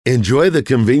Enjoy the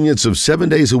convenience of 7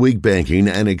 days a week banking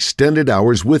and extended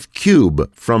hours with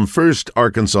Cube from First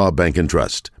Arkansas Bank and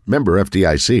Trust. Member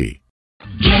FDIC.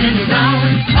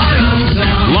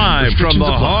 Live from the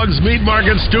Hogs Meat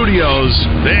Market Studios,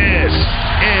 this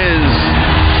is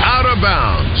Out of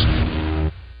Bounds.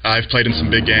 I've played in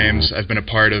some big games. I've been a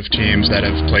part of teams that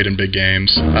have played in big games.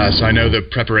 So I know the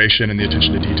preparation and the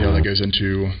attention to detail that goes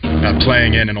into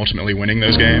playing in and ultimately winning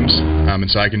those games. And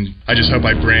so I just hope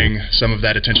I bring some of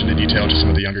that attention to detail to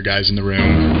some of the younger guys in the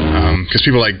room. Because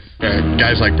people like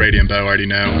guys like Brady and Bo already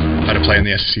know how to play in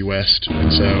the SEC West.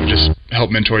 And so just help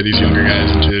mentor these younger guys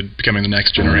into becoming the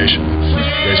next generation of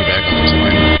Razorback offensive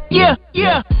linemen.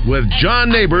 Yeah. With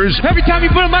John Neighbors. Every time you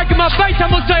put a mic in my face,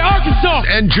 I'm going to say Arkansas.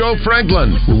 And Joe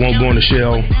Franklin. We won't go in the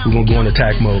shell. We're going to go in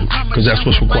attack mode because that's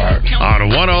what's required.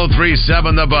 On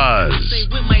 103.7 The Buzz.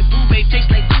 With my boo-babe, tastes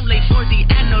like Kool-Aid for the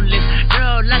analyst.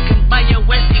 Girl, I can buy your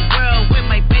Westie world with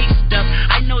my base stuff.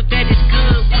 I know that it's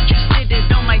good. Won't you sit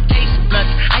it on my taste buds?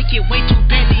 I get way too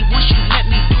petty once you let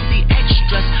me do the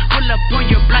extras. Pull up on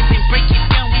your block and break it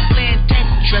down. We playing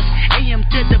Tetris. AM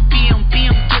to the PM,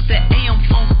 PM to the AM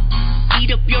phone.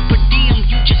 Eat up your per diem,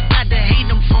 you just gotta hate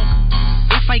them funk.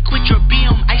 If I quit your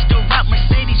BM, I still rock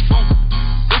Mercedes funk.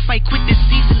 If I quit this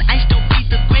season, I still be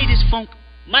the greatest funk.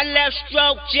 My left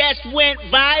stroke just went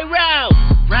viral.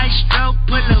 Right stroke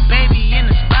put a baby in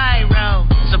a spiral.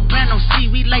 Soprano C,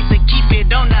 we like to keep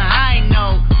it on the high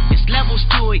note. It's levels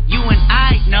to it, you and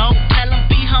I know. Tell them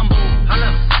be humble.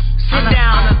 Sit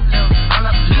down.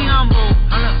 Be humble.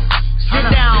 Sit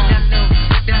down.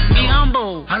 Be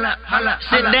humble.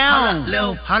 Sit down.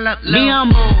 Be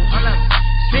humble.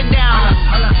 Sit down.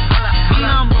 Be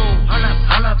humble.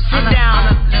 Sit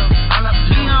down.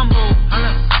 Be humble.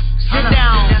 Sit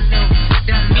down.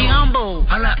 Be humble.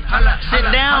 Sit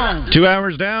down. 2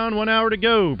 hours down, 1 hour to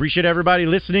go. Appreciate everybody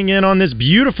listening in on this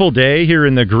beautiful day here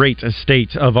in the great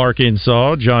state of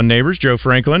Arkansas. John Neighbors, Joe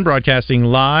Franklin, broadcasting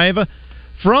live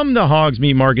from the Hogs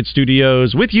Meat Market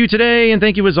Studios with you today. And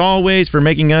thank you as always for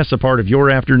making us a part of your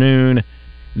afternoon.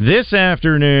 This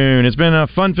afternoon, it's been a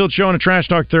fun-filled show on a Trash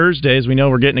Talk Thursday. As we know,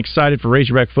 we're getting excited for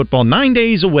Razorback football. 9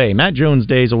 days away, Matt Jones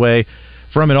days away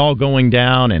from it all going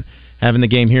down and having the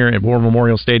game here at War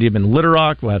Memorial Stadium in Little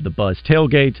Rock. We'll have the Buzz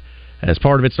tailgate as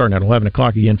part of it, starting at 11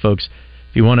 o'clock again, folks.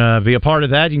 If you want to be a part of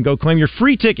that, you can go claim your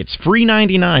free tickets, free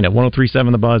 99 at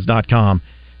 1037thebuzz.com,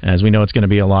 as we know it's going to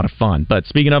be a lot of fun. But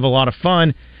speaking of a lot of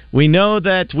fun, we know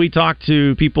that we talk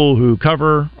to people who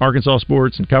cover Arkansas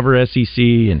sports and cover SEC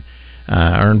and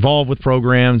are involved with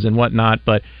programs and whatnot,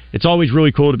 but it's always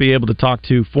really cool to be able to talk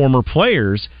to former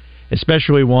players,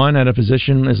 especially one at a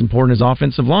position as important as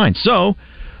offensive line. So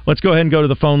let's go ahead and go to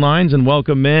the phone lines and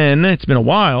welcome in, it's been a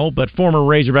while, but former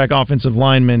Razorback offensive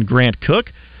lineman Grant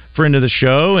Cook, friend of the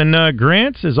show. And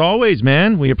Grant, as always,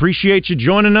 man, we appreciate you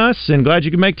joining us and glad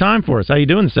you could make time for us. How you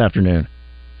doing this afternoon?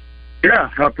 Yeah,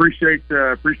 I appreciate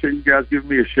you guys giving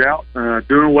me a shout.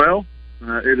 Doing well.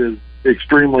 It is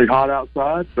extremely hot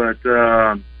outside, but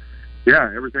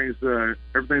yeah, everything's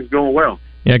going well.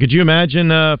 Yeah, could you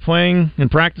imagine playing and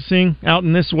practicing out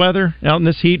in this weather, out in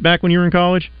this heat back when you were in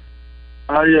college?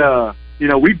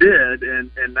 We did, and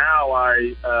now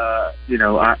I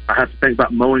have to think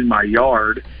about mowing my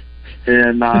yard,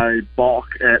 and I balk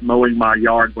at mowing my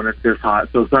yard when it's this hot.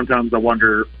 So sometimes I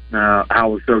wonder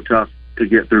how it's so tough to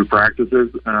get through practices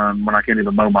when I can't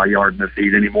even mow my yard in this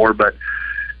heat anymore. But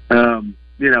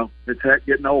it's heck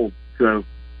getting old. So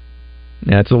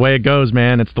yeah, it's the way it goes,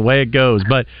 man. It's the way it goes.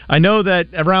 But I know that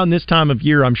around this time of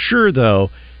year, I'm sure though,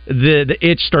 the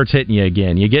itch starts hitting you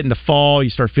again. You get into fall, you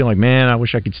start feeling like, man, I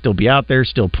wish I could still be out there,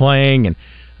 still playing,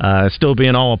 and still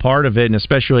being all a part of it, and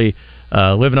especially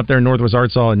living up there in Northwest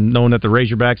Arkansas and knowing that the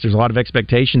Razorbacks, there's a lot of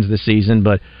expectations this season.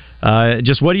 But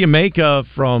just what do you make of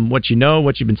from what you know,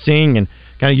 what you've been seeing, and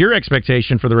kind of your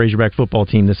expectation for the Razorback football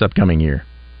team this upcoming year?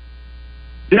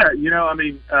 Yeah,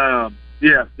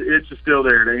 the itch is still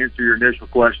there, to answer your initial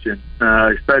question,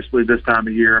 especially this time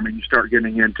of year. I mean, you start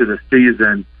getting into the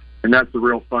season, and that's the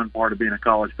real fun part of being a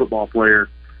college football player.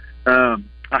 I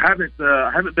haven't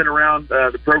been around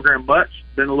the program much.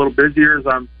 Been a little busier as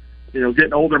I'm,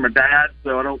 getting older. I'm a dad,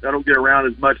 so I don't get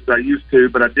around as much as I used to.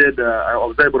 But I did. I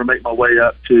was able to make my way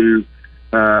up to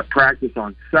practice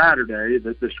on Saturday,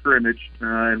 the scrimmage,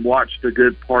 and watched a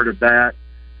good part of that.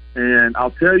 And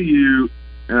I'll tell you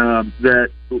that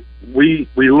we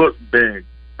look big,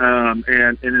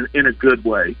 and in a good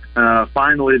way.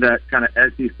 Finally, that kind of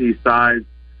SEC size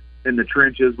in the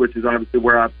trenches, which is obviously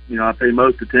where I pay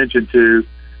most attention to.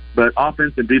 But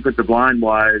offense and defensive line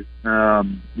wise,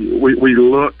 we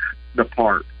look the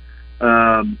part.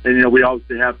 And we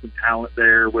obviously have some talent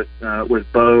there with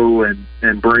Bo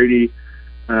and Brady.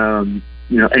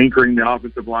 anchoring the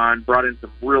offensive line, brought in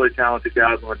some really talented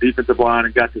guys on the defensive line,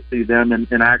 and got to see them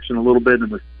in action a little bit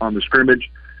on the scrimmage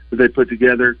that they put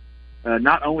together.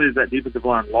 Not only is that defensive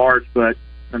line large, but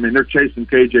I mean they're chasing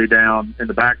KJ down in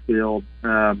the backfield.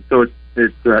 So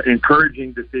it's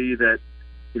encouraging to see that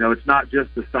it's not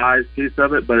just the size piece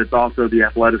of it, but it's also the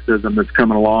athleticism that's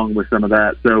coming along with some of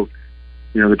that. So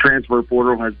the transfer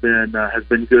portal has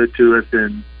been good to us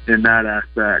in that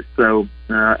aspect. So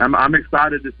I'm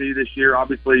excited to see this year.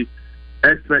 Obviously,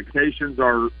 expectations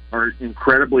are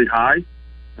incredibly high.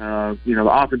 The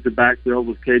offensive backfield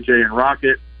with KJ and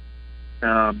Rocket.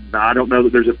 I don't know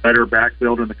that there's a better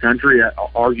backfield in the country.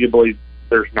 Arguably,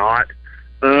 there's not.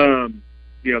 The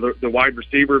wide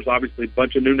receivers, obviously, a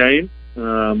bunch of new names.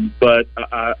 But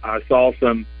I saw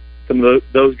some of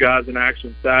those guys in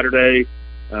action Saturday.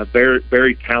 Very,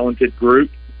 very talented group.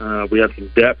 We have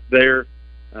some depth there.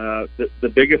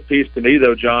 The biggest piece to me,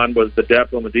 though, John, was the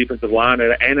depth on the defensive line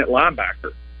and at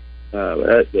linebacker.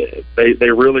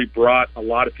 They really brought a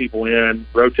lot of people in,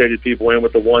 rotated people in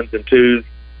with the ones and twos.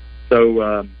 So,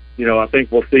 I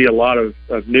think we'll see a lot of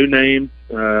new names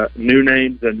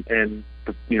and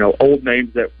old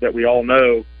names that we all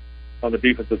know on the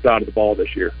defensive side of the ball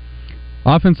this year.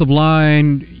 Offensive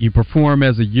line, you perform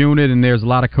as a unit, and there's a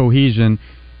lot of cohesion.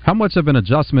 How much of an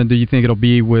adjustment do you think it'll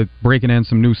be with breaking in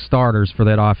some new starters for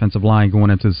that offensive line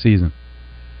going into the season?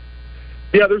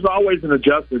 Yeah, there's always an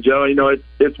adjustment, Joe.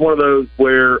 It's one of those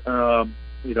where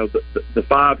the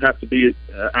five have to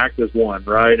act as one,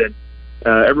 right? And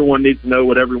everyone needs to know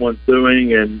what everyone's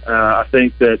doing. And I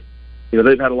think that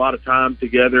they've had a lot of time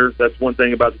together. That's one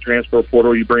thing about the transfer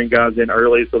portal. You bring guys in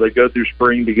early, so they go through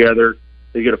spring together.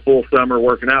 They get a full summer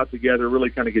working out together,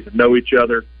 really kind of get to know each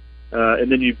other.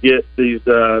 And then you get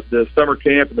the summer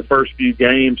camp and the first few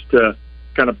games to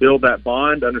kind of build that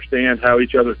bond, understand how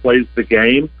each other plays the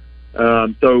game.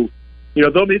 So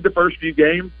they'll need the first few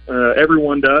games.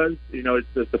 Everyone does.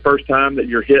 It's the first time that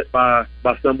you're hit by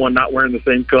someone not wearing the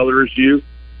same color as you.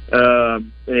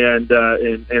 And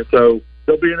so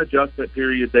there'll be an adjustment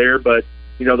period there. But,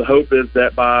 the hope is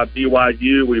that by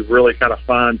BYU, we've really kind of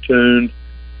fine-tuned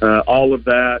all of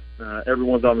that.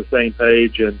 Everyone's on the same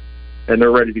page, and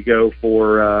they're ready to go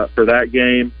for that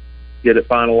game, get it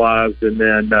finalized, and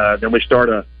then we start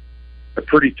a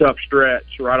pretty tough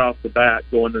stretch right off the bat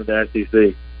going into the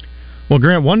SEC. Well,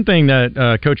 Grant, one thing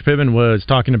that Coach Pittman was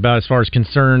talking about as far as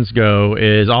concerns go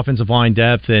is offensive line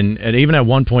depth, and even at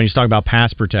one point he's talking about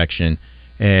pass protection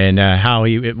and how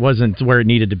it wasn't where it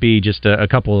needed to be just a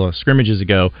couple of scrimmages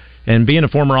ago. And being a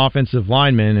former offensive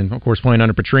lineman, and of course playing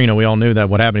under Petrino, we all knew that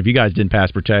what happened if you guys didn't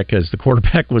pass protect, because the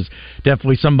quarterback was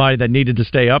definitely somebody that needed to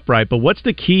stay upright. But what's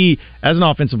the key as an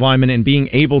offensive lineman in being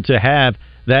able to have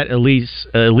that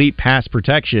elite pass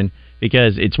protection?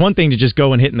 Because it's one thing to just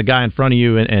go and hitting the guy in front of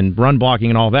you and run blocking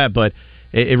and all that, but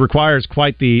it requires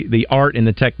quite the art and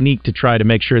the technique to try to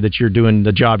make sure that you're doing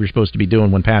the job you're supposed to be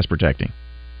doing when pass protecting.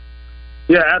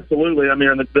 Yeah, absolutely. I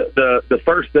mean, the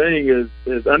first thing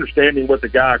is understanding what the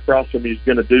guy across from you is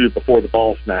going to do before the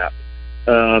ball snaps.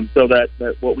 So that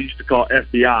what we used to call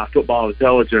FBI, football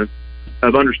intelligence,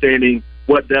 of understanding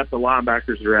what depth the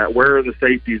linebackers are at, where are the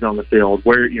safeties on the field,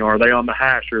 where are they on the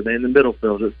hash, or are they in the middle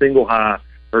field, is it single high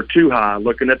or two high,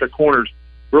 looking at the corners,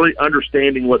 really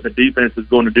understanding what the defense is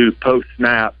going to do post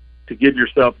snap to give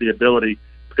yourself the ability,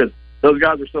 because those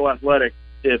guys are so athletic.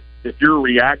 If you're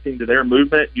reacting to their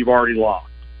movement, you've already lost,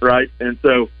 right? And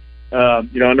so, I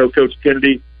know Coach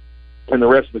Kennedy and the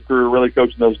rest of the crew are really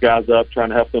coaching those guys up, trying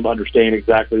to help them understand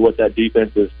exactly what that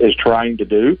defense is trying to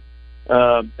do.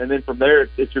 And then from there,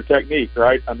 it's your technique,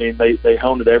 right? I mean, they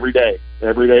hone it every day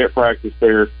at practice.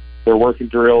 They're working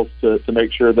drills to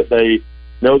make sure that they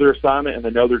know their assignment and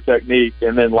they know their technique.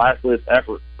 And then lastly, it's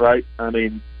effort, right? I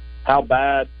mean, how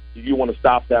bad do you want to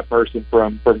stop that person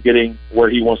from getting where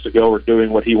he wants to go or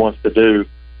doing what he wants to do?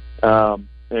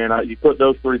 And you put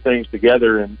those three things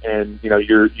together, and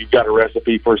you've got a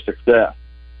recipe for success.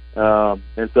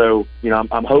 And so,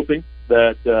 I'm hoping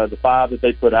that the five that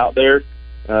they put out there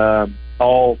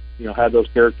all have those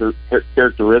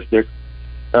characteristics.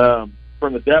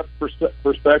 From the depth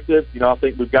perspective, I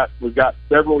think we've got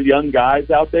several young guys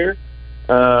out there.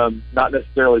 Not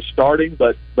necessarily starting,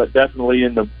 but definitely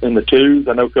in the twos.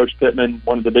 I know Coach Pittman,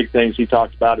 one of the big things he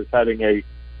talked about is having a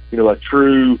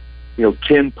true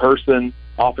 10-person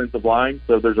offensive line.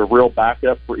 So there's a real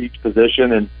backup for each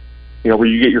position, and where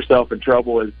you get yourself in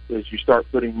trouble is you start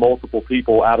putting multiple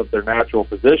people out of their natural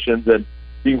positions, and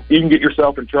you can get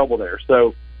yourself in trouble there.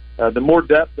 So the more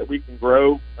depth that we can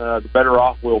grow, the better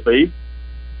off we'll be.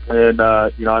 And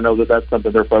I know that that's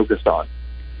something they're focused on.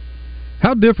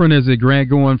 How different is it,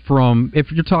 Grant, going from,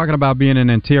 if you're talking about being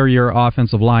an interior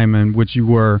offensive lineman, which you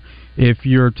were, if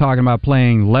you're talking about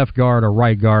playing left guard or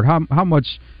right guard, how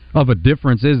much of a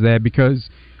difference is that? Because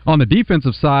on the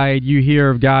defensive side, you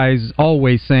hear guys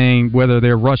always saying whether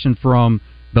they're rushing from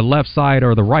the left side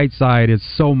or the right side is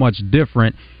so much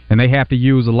different, and they have to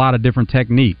use a lot of different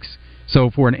techniques. So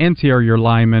for an interior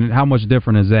lineman, how much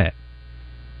different is that?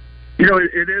 You know,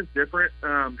 it is different.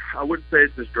 I wouldn't say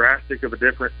it's as drastic of a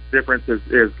difference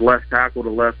as left tackle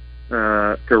to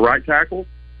right tackle.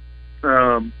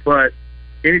 But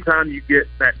anytime you get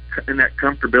in that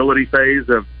comfortability phase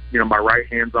of, you know, my right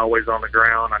hand's always on the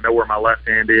ground, I know where my left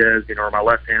hand is, you know, or my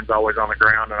left hand's always on the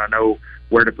ground, and I know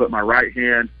where to put my right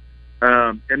hand.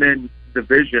 And then the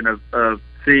vision of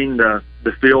seeing the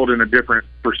field in a different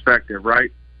perspective, right?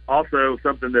 Also,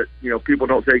 something that, you know, people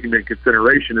don't take into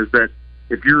consideration is that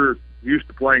if you're used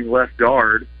to playing left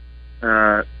guard,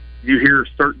 you hear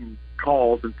certain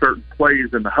calls and certain plays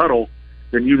in the huddle,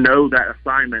 then you know that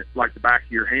assignment like the back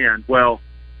of your hand. Well,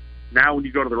 now when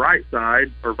you go to the right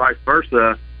side or vice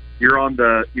versa, you're on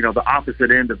the, you know, the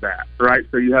opposite end of that, right?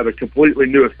 So you have a completely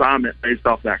new assignment based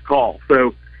off that call.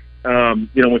 So,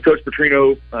 you know, when Coach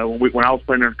Petrino, when I was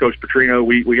playing under Coach Petrino,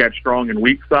 we had strong and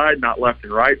weak side, not left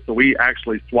and right. So we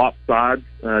actually swapped sides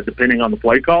depending on the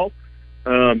play call.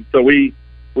 So we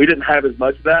didn't have as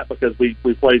much of that because we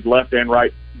played left and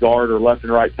right guard or left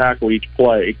and right tackle each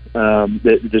play.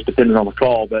 That just depended on the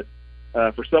call. But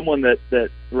for someone that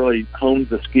really hones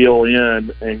the skill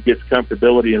in and gets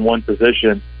comfortability in one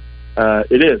position,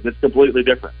 it's completely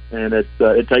different, and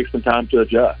it takes some time to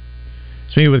adjust.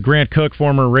 Speaking with Grant Cook,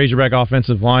 former Razorback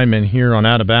offensive lineman here on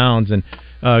Out of Bounds. And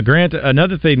Grant,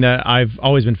 another thing that I've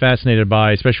always been fascinated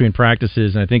by, especially in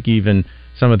practices, and I think even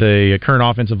some of the current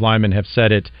offensive linemen have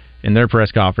said it in their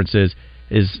press conferences,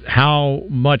 is how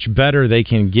much better they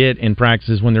can get in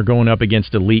practices when they're going up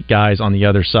against elite guys on the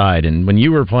other side. And when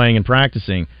you were playing and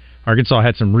practicing, Arkansas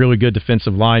had some really good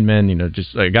defensive linemen, you know,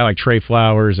 just a guy like Trey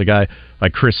Flowers, a guy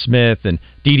like Chris Smith, and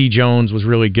D.D. Jones was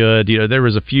really good. You know, there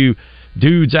was a few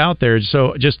dudes out there.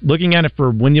 So just looking at it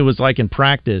for when it was like in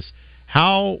practice,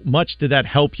 how much did that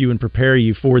help you and prepare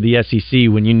you for the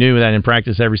SEC when you knew that in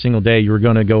practice every single day you were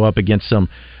going to go up against some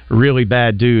really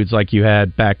bad dudes like you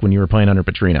had back when you were playing under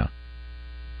Petrino?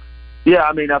 Yeah,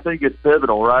 I mean, I think it's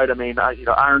pivotal, right? I mean,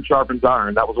 iron sharpens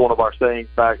iron. That was one of our sayings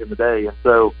back in the day. And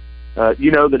so,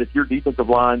 you know that if your defensive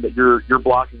line that you're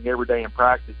blocking every day in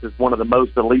practice is one of the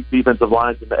most elite defensive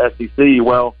lines in the SEC,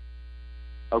 well,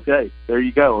 okay, there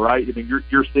you go, right? I mean,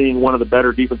 you're seeing one of the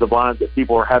better defensive lines that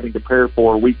people are having to prepare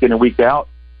for week in and week out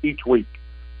each week.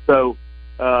 So,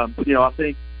 you know, I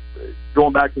think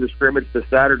going back to the scrimmage this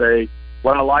Saturday,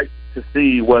 what I liked to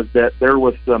see was that there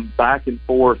was some back and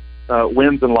forth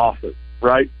wins and losses,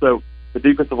 right? So the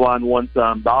defensive line won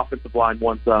some, the offensive line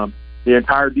won some, the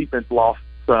entire defense lost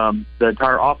some, the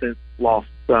entire offense lost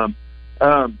some.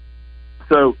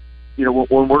 So, you know,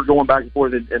 when we're going back and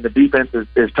forth and the defense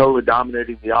is totally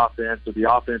dominating the offense, or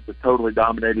the offense is totally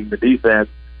dominating the defense,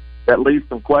 that leaves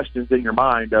some questions in your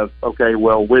mind of, okay,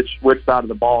 well, which side of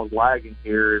the ball is lagging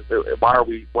here? Why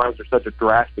is there such a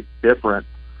drastic difference?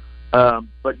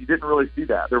 But you didn't really see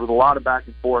that. There was a lot of back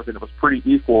and forth, and it was pretty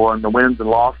equal in the wins and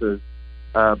losses,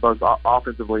 both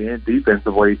offensively and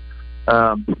defensively.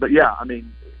 But yeah, I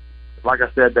mean, like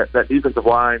I said, that defensive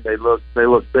line, they look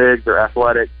big, they're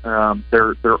athletic,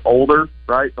 they're older,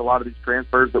 right? A lot of these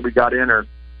transfers that we got in are,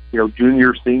 you know,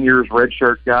 juniors, seniors,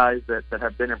 redshirt guys that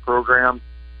have been in programs,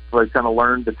 so they kind of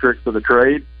learned the tricks of the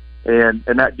trade, and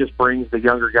that just brings the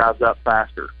younger guys up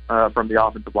faster from the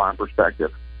offensive line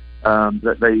perspective.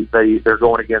 That they're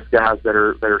going against guys that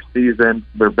are seasoned,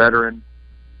 they're veterans,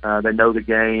 they know the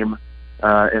game,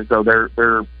 and so they're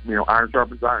you know, iron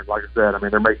sharpens iron. Like I said, I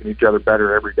mean, they're making each other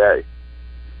better every day.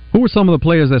 Who were some of the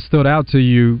players that stood out to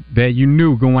you that you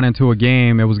knew going into a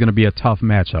game it was going to be a tough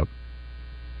matchup?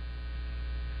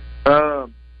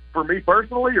 For me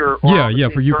personally, or yeah,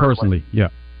 for you personally, yeah.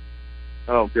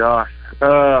 Oh gosh,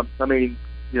 I mean,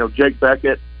 you know, Jake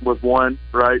Beckett was one,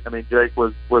 right? I mean, Jake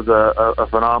was a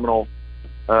phenomenal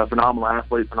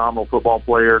athlete, phenomenal football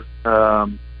player.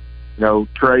 You know,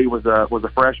 Trey was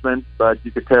a freshman, but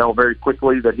you could tell very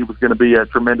quickly that he was going to be a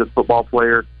tremendous football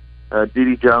player.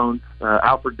 D.D. Jones,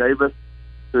 Alfred Davis,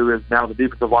 who is now the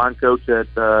defensive line coach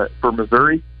for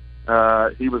Missouri.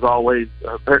 He was always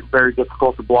very, very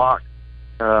difficult to block.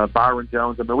 Byron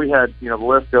Jones. I mean, we had, you know, the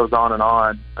list goes on and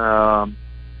on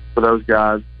for those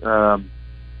guys.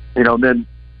 You know, and then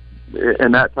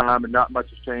in that time, and not much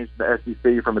has changed in the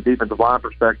SEC from a defensive line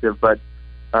perspective, but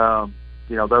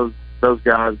you know, those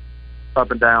guys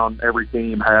up and down every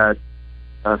team had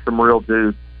some real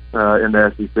dudes in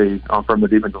the SEC from the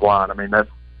defensive line. I mean, that's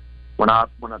when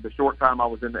the short time I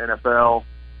was in the NFL,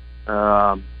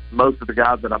 most of the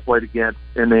guys that I played against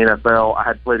in the NFL, I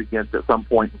had played against at some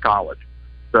point in college.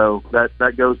 So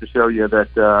that goes to show you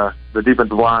that the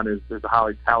defensive line is a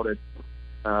highly touted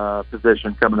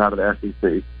position coming out of the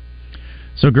SEC.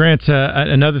 So, Grant,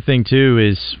 another thing, too,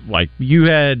 is, like, you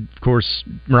had, of course,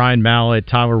 Ryan Mallett,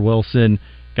 Tyler Wilson,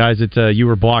 guys that you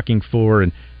were blocking for,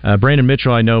 and Brandon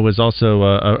Mitchell, I know, was also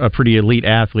a pretty elite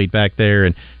athlete back there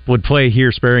and would play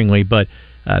here sparingly, but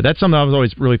that's something I was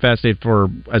always really fascinated for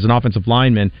as an offensive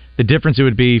lineman, the difference it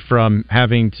would be from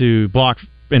having to block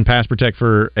and pass protect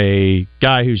for a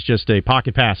guy who's just a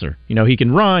pocket passer. You know, he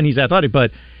can run, he's athletic,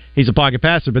 but he's a pocket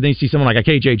passer, but then you see someone like a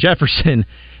KJ Jefferson,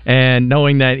 and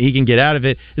knowing that he can get out of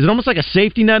it, is it almost like a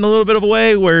safety net in a little bit of a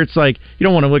way, where it's like, you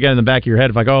don't want to look at it in the back of your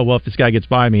head, like, oh, well, if this guy gets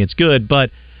by me, it's good, but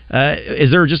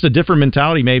is there just a different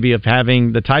mentality maybe of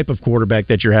having the type of quarterback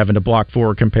that you're having to block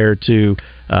for compared to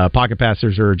pocket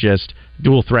passers or just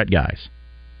dual threat guys?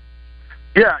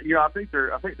 Yeah, I think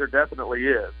there definitely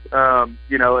is.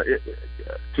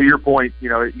 To your point, you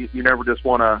never just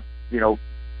want to,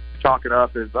 chalk it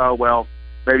up as, oh, well,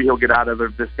 maybe he'll get out of it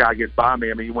if this guy gets by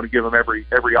me. I mean, you want to give him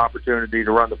every opportunity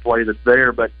to run the play that's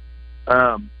there. But,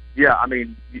 yeah, I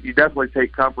mean, you definitely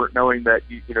take comfort knowing that,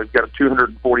 you've got a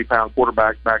 240-pound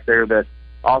quarterback back there that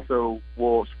also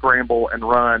will scramble and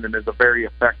run and is a very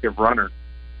effective runner.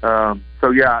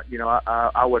 So, yeah,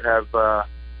 I would have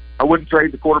I wouldn't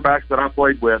trade the quarterbacks that I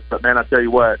played with, but, man, I tell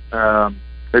you what,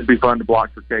 it'd be fun to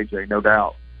block for KJ, no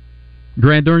doubt.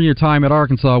 Grant, during your time at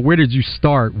Arkansas, where did you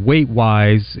start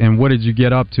weight-wise, and what did you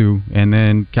get up to? And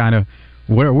then kind of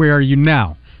where are you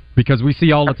now? Because we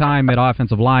see all the time that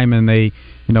offensive linemen, they,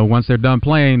 once they're done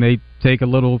playing, they take a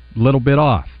little bit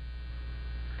off.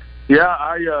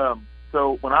 Yeah,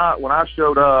 so when I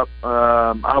showed up,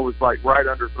 I was like right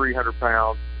under 300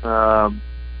 pounds,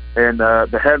 and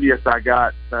the heaviest I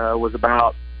got was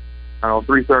about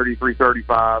 330,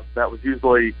 335. That was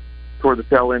usually toward the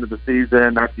tail end of the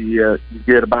season after you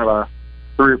get about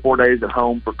 3 or 4 days at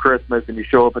home for Christmas, and you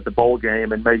show up at the bowl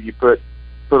game, and maybe you put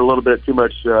a little bit too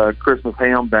much Christmas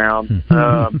ham down,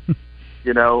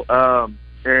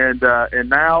 and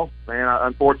now, man,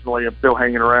 unfortunately, I'm still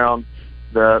hanging around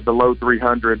the low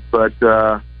 300s, but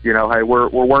hey, we're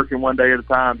working one day at a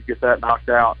time to get that knocked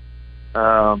out.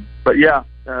 But yeah,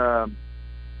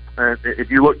 if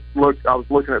you look, I was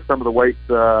looking at some of the weights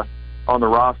on the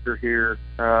roster here.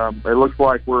 It looks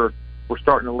like we're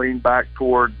starting to lean back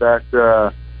toward that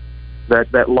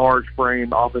large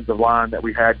frame offensive line that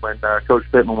we had when Coach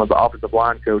Pittman was the offensive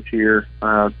line coach here.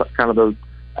 Kind of those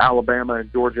Alabama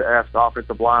and Georgia-esque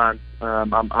offensive lines.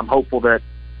 I'm hopeful that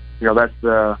that's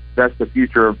the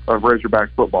future of Razorback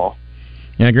football.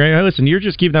 Yeah, great. Hey, listen, you're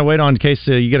just keeping that weight on in case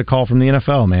you get a call from the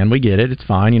NFL, man. We get it. It's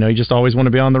fine. You just always want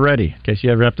to be on the ready in case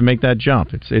you ever have to make that jump.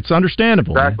 It's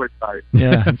understandable. Exactly right.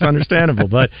 Yeah, it's understandable.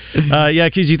 But, yeah,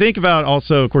 because you think about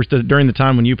also, of course, during the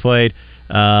time when you played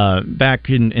back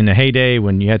in the heyday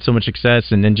when you had so much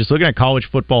success, and then just looking at college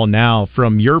football now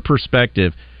from your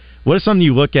perspective, what is something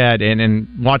you look at and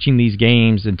watching these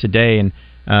games and today and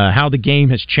how the game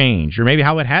has changed, or maybe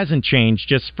how it hasn't changed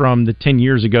just from the 10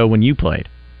 years ago when you played?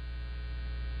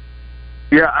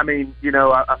 Yeah, I mean,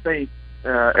 I think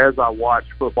as I watch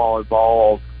football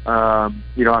evolve, I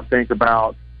think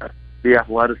about the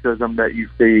athleticism that you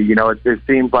see. It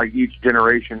seems like each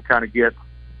generation kind of gets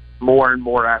more and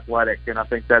more athletic, and I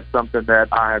think that's something that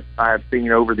I have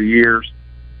seen over the years.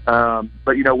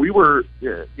 But we were,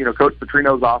 Coach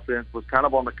Petrino's offense was kind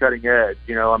of on the cutting edge.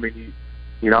 I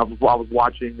was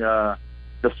watching The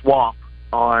Swamp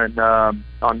on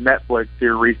Netflix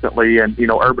here recently, and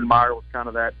Urban Meyer was kind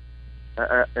of that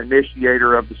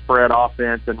initiator of the spread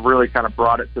offense and really kind of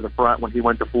brought it to the front when he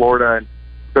went to Florida, and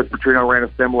Coach Petrino ran a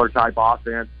similar type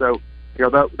offense. So,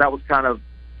 that was kind of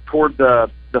toward the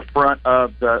front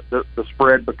of the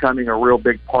spread becoming a real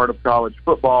big part of college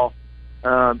football.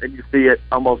 And you see it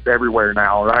almost everywhere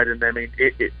now, right? And I mean,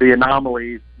 the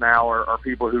anomalies now are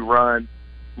people who run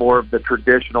more of the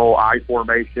traditional I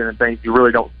formation and things. You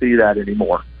really don't see that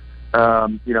anymore.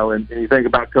 And you think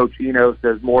about Coach Enos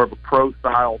as more of a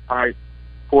pro-style type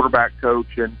quarterback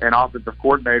coach and offensive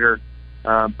coordinator,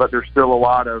 but there's still a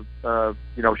lot of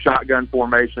shotgun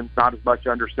formations, not as much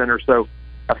under center. So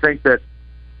I think that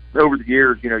over the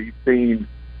years, you've seen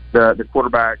the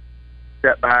quarterback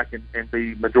step back and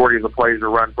the majority of the plays are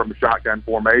run from a shotgun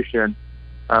formation,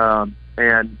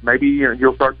 and maybe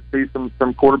you'll start to see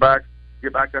some quarterbacks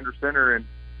get back under center, and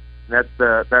that's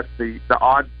the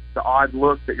odd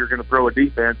look that you're going to throw a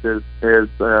defense is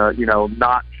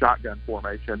not shotgun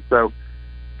formation. So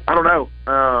I don't know.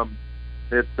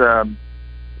 it's.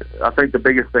 I think the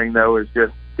biggest thing though is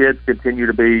just kids continue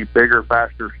to be bigger,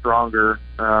 faster, stronger,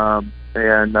 and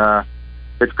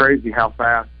it's crazy how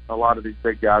fast a lot of these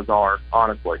big guys are.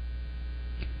 Honestly.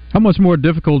 How much more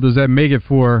difficult does that make it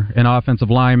for an offensive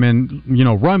lineman?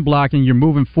 Run blocking, you're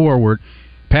moving forward.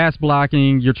 Pass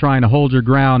blocking, you're trying to hold your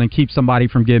ground and keep somebody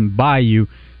from getting by you.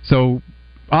 So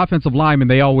offensive linemen,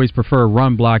 they always prefer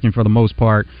run blocking for the most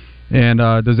part. And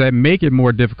does that make it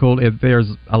more difficult if there's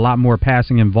a lot more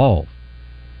passing involved?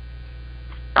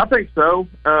 I think so.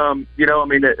 When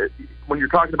you're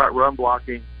talking about run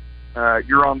blocking,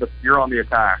 you're on the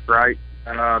attack, right?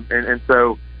 And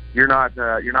so you're not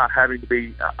having to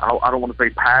be. I don't want to say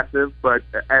passive, but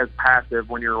as passive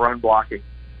when you're run blocking.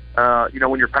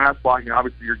 When you're pass blocking,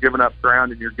 obviously you're giving up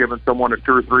ground and you're giving someone a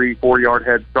 2 or 3, 4 yard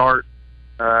head start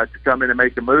to come in and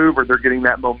make a move, or they're getting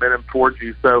that momentum towards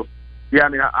you. So, yeah,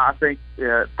 I think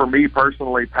for me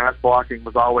personally, pass blocking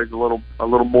was always a little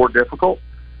more difficult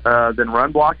than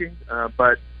run blocking.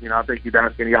 But I think you'd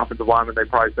ask any offensive lineman, they'd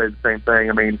probably say the same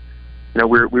thing.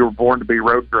 We were born to be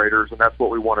road graders, and that's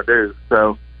what we want to do.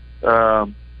 So, I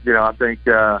think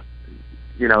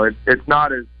it's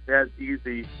not as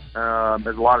easy as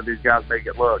a lot of these guys make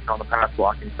it look on the pass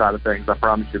blocking side of things. I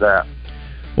promise you that.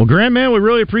 Well, Grant, man, we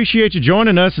really appreciate you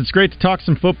joining us. It's great to talk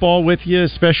some football with you,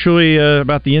 especially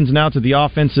about the ins and outs of the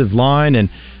offensive line. And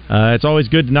it's always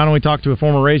good to not only talk to a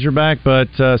former Razorback, but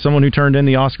someone who turned in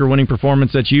the Oscar-winning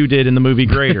performance that you did in the movie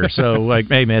Grader. So,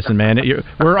 hey, listen, man,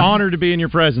 we're honored to be in your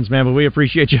presence, man, but we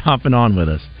appreciate you hopping on with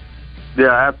us.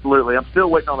 Yeah, absolutely. I'm still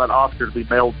waiting on that Oscar to be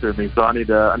mailed to me, so I need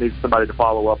somebody to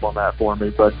follow up on that for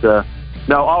me. But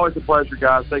no, always a pleasure,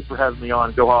 guys. Thanks for having me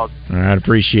on. Go Hogs. All right,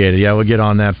 appreciate it. Yeah, we'll get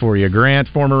on that for you. Grant,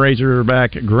 former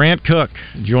Razorback, Grant Cook,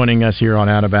 joining us here on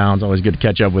Out of Bounds. Always good to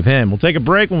catch up with him. We'll take a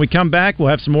break. When we come back, we'll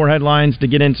have some more headlines to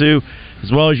get into,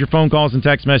 as well as your phone calls and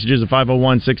text messages at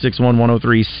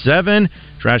 501-661-1037.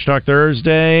 Trash Talk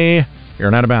Thursday here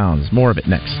on Out of Bounds. More of it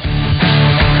next.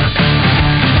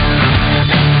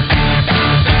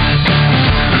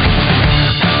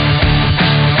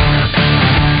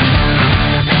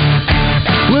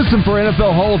 Listen for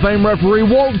NFL Hall of Fame referee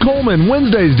Walt Coleman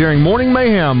Wednesdays during Morning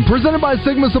Mayhem, presented by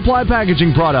Sigma Supply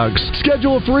Packaging Products.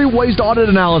 Schedule a free waste audit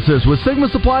analysis with Sigma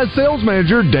Supply's sales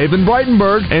manager, David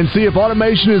Breitenberg, and see if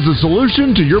automation is the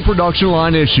solution to your production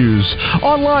line issues.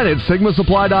 Online at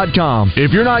SigmaSupply.com.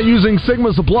 If you're not using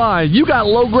Sigma Supply, you got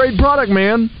low-grade product,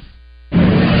 man.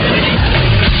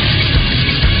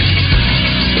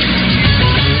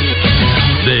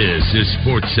 This is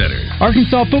SportsCenter.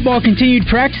 Arkansas football continued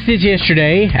practices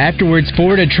yesterday. Afterwards,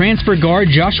 Florida transfer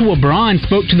guard Joshua Braun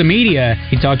spoke to the media.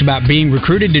 He talked about being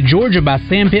recruited to Georgia by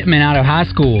Sam Pittman out of high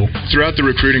school. Throughout the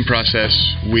recruiting process,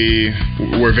 we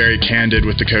were very candid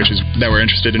with the coaches that were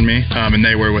interested in me, and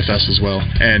they were with us as well.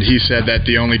 And he said that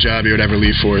the only job he would ever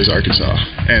leave for is Arkansas.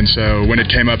 And so when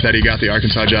it came up that he got the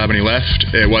Arkansas job and he left,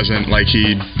 it wasn't like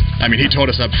he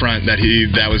told us up front that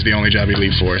that was the only job he'd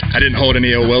leave for. I didn't hold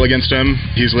any ill will against him.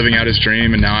 He's living out his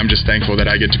dream, and now I'm just thankful that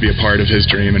I get to be a part of his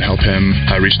dream and help him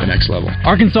reach the next level.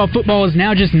 Arkansas football is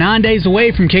now just 9 days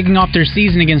away from kicking off their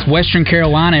season against Western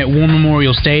Carolina at War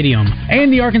Memorial Stadium.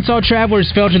 And the Arkansas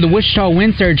Travelers fell to the Wichita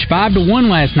Wind Surge 5-1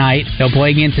 last night. They'll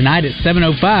play again tonight at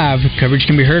 7:05. Coverage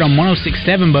can be heard on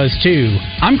 106.7 Buzz 2.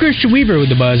 I'm Christian Weaver with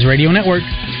the Buzz Radio Network.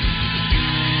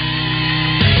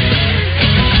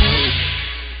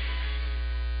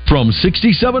 From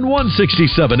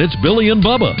 67-167, it's Billy and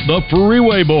Bubba, the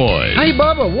Freeway Boys. Hey,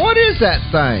 Bubba, what is that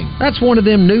thing? That's one of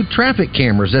them new traffic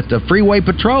cameras that the Freeway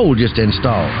Patrol just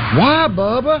installed. Why,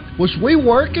 Bubba? Was we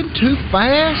working too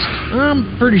fast?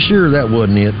 I'm pretty sure that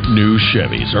wasn't it. New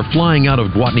Chevys are flying out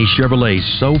of Gwatney Chevrolet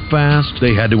so fast,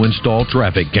 they had to install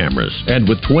traffic cameras. And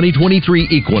with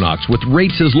 2023 Equinox with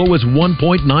rates as low as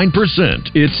 1.9%,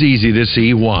 it's easy to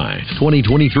see why.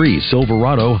 2023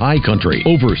 Silverado High Country,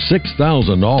 over $6,000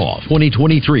 off.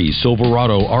 2023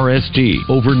 Silverado RST,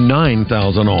 over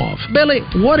 $9,000 off. Billy,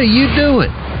 what are you doing?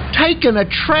 Taking a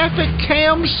traffic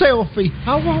cam selfie.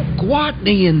 I want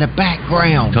Gwatney in the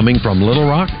background. Coming from Little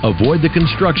Rock, avoid the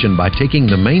construction by taking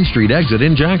the Main Street exit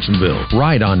in Jacksonville,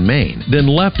 right on Main, then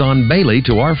left on Bailey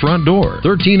to our front door.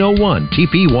 1301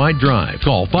 TP White Drive.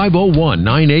 Call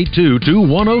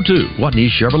 501-982-2102.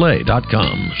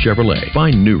 GwatneyChevrolet.com. Chevrolet.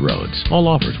 Find new roads. All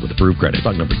offers with approved credit.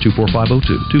 Stock number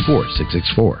 24502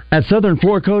 24664. store. At Southern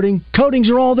Floor Coating, coatings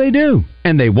are all they do,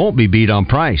 and they won't be beat on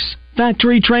price.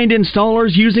 Factory-trained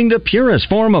installers using the purest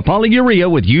form of polyurea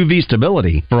with UV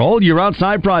stability for all your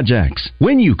outside projects.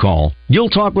 When you call, you'll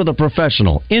talk with a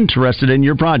professional interested in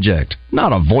your project,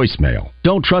 not a voicemail.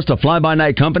 Don't trust a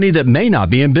fly-by-night company that may not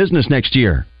be in business next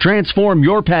year. Transform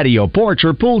your patio, porch,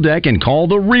 or pool deck and call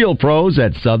the real pros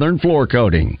at Southern Floor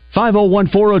Coating.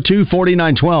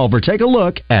 501-402-4912 or take a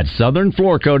look at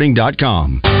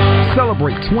southernfloorcoating.com.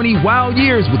 Celebrate 20 wild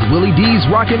years with Willie D's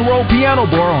Rock and Roll Piano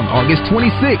Bar on August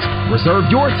 26th. Reserve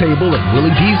your table at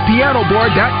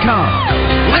WillieD'sPianoBar.com.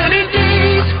 Willie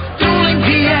D's, dueling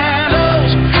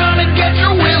pianos, come and get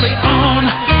your Willie on.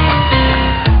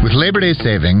 With Labor Day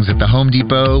savings at the Home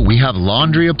Depot, we have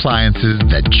laundry appliances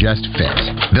that just fit.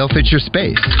 They'll fit your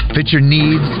space, fit your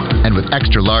needs, and with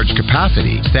extra large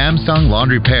capacity, Samsung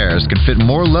laundry pairs can fit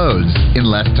more loads in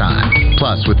less time.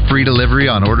 Plus, with free delivery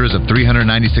on orders of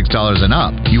 $396 and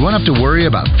up, you won't have to worry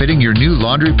about fitting your new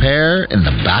laundry pair in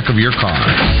the back of your car.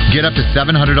 Get up to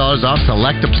 $700 off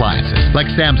select appliances, like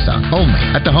Samsung, only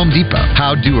at the Home Depot.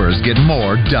 How doers get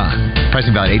more done.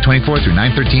 Pricing valid 8/24 through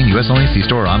 9/13, U.S. only. See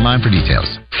store or online for details.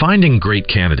 Finding great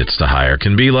candidates to hire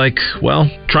can be like, well,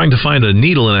 trying to find a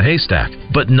needle in a haystack,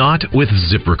 but not with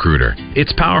ZipRecruiter.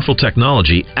 Its powerful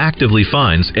technology actively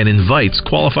finds and invites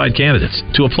qualified candidates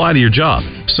to apply to your job.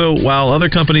 So while other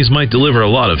companies might deliver a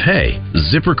lot of hay,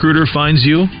 ZipRecruiter finds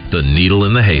you the needle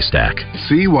in the haystack.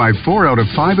 See why 4 out of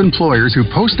 5 employers who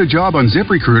post a job on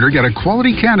ZipRecruiter get a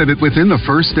quality candidate within the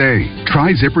first day.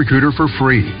 Try ZipRecruiter for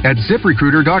free at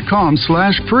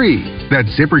ZipRecruiter.com/free. That's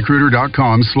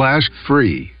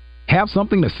ZipRecruiter.com/free. Have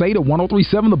something to say to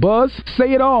 103.7 The Buzz?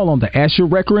 Say it all on the Ask Your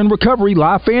Wrecker and Recovery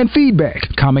live fan feedback.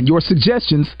 Comment your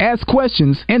suggestions, ask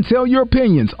questions, and tell your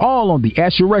opinions all on the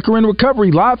Ask Your Wrecker and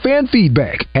Recovery live fan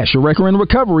feedback. Ask Your Wrecker and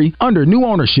Recovery under new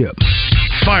ownership.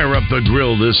 Fire up the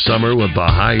grill this summer with the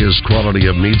highest quality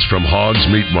of meats from Hogs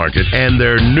Meat Market and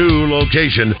their new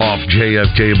location off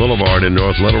JFK Boulevard in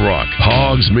North Little Rock.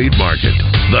 Hogs Meat Market,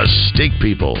 the steak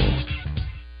people.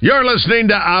 You're listening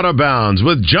to Out of Bounds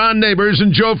with John Neighbors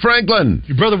and Joe Franklin.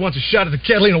 Your brother wants a shot at the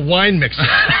Catalina wine mixer.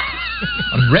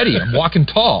 I'm ready. I'm walking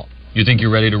tall. You think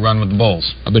you're ready to run with the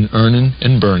Bulls? I've been earning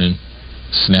and burning,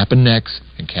 snapping necks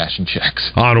and cashing checks.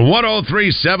 On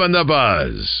 103.7 The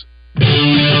Buzz.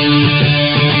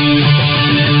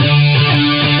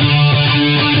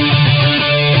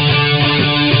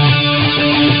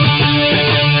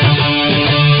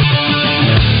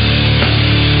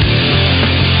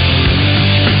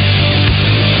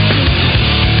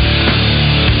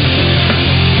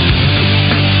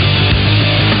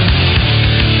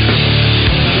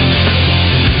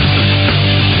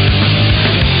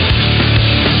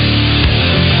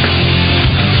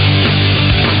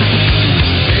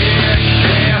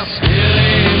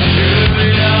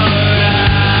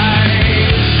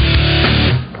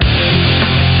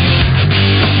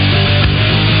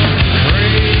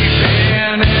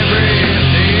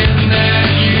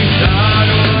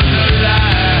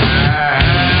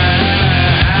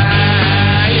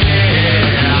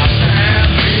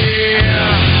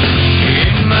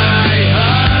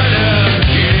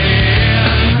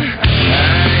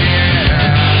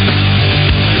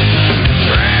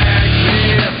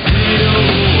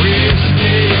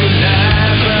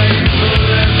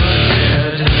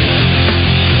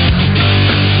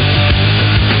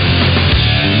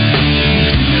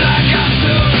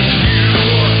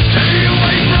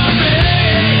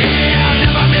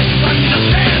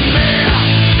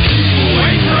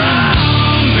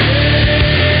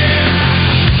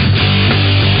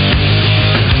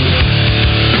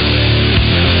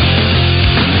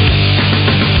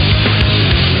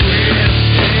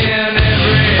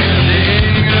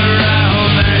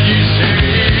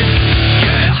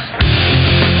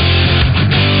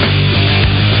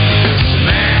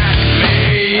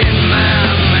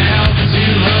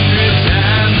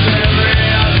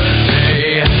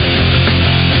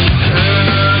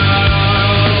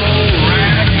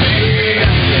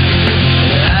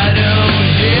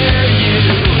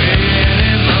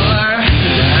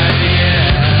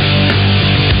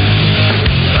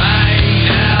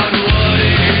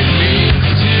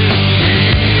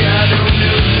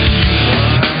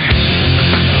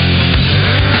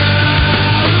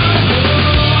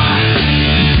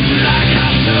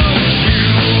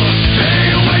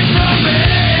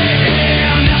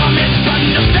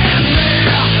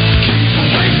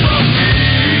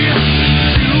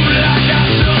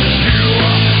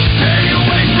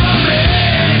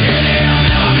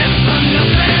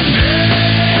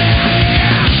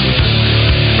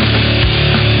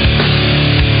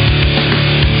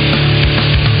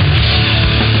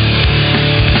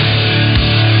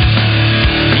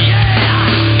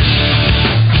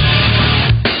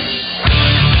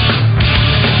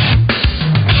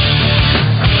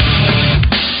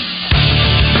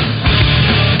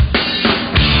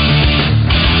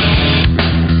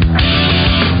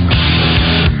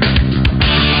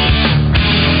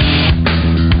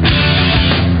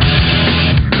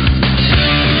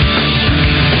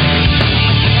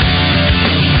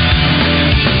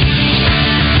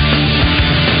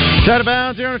 It's out of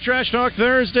bounds here on a Trash Talk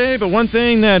Thursday, but one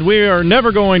thing that we are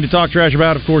never going to talk trash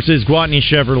about, of course, is Gwatney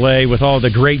Chevrolet with all the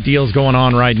great deals going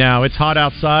on right now. It's hot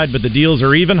outside, but the deals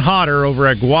are even hotter over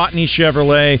at Gwatney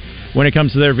Chevrolet when it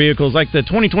comes to their vehicles, like the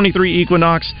 2023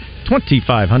 Equinox,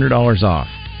 $2,500 off.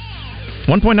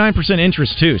 1.9%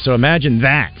 interest, too, so imagine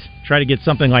that. Try to get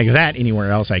something like that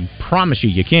anywhere else. I promise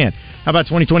you can't. How about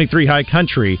 2023 High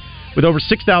Country with over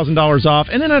 $6,000 off,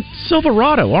 and then a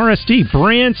Silverado RST,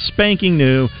 brand spanking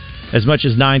new, as much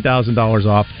as $9,000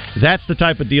 off. That's the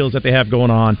type of deals that they have going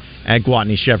on at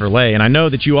Gwatney Chevrolet. And I know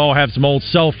that you all have some old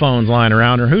cell phones lying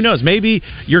around, or who knows, maybe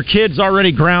your kid's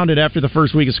already grounded after the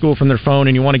first week of school from their phone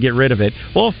and you want to get rid of it.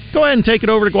 Well, go ahead and take it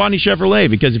over to Gwatney Chevrolet,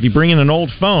 because if you bring in an old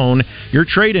phone, your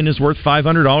trade-in is worth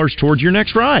 $500 towards your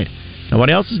next ride.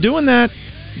 Nobody else is doing that.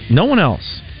 No one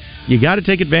else. You got to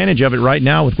take advantage of it right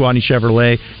now with Gwatney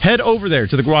Chevrolet. Head over there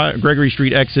to the Gregory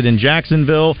Street exit in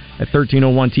Jacksonville at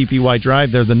 1301 TPY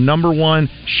Drive. They're the #1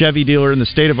 Chevy dealer in the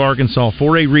state of Arkansas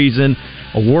for a reason.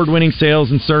 Award-winning sales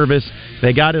and service.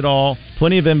 They got it all.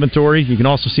 Plenty of inventory. You can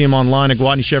also see them online at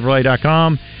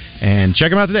GwatneyChevrolet.com. And check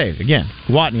them out today. Again,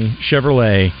 Gwatney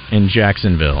Chevrolet in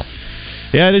Jacksonville.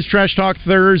 Yeah, it is Trash Talk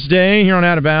Thursday here on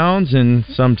Out of Bounds, and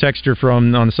some texter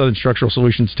from on the Southern Structural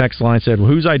Solutions text line said, well,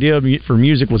 whose idea for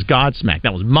music was Godsmack?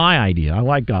 That was my idea. I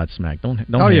like Godsmack. Don't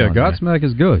oh, yeah, Godsmack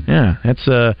is good. Yeah, that's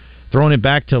throwing it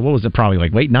back to, what was it, probably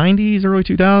like late 90s, early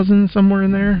 2000s, somewhere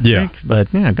in there. Yeah. But,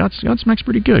 yeah, Godsmack's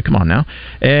pretty good. Come on now.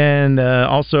 And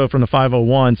also from the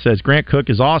 501 says, Grant Cook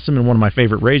is awesome and one of my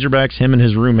favorite Razorbacks. Him and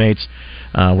his roommates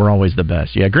were always the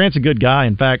best. Yeah, Grant's a good guy.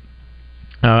 In fact,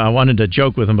 I wanted to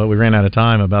joke with him, but we ran out of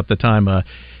time about the time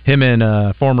him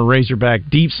and former Razorback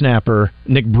deep snapper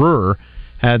Nick Brewer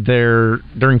had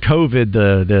during COVID,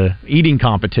 the eating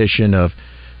competition of,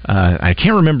 I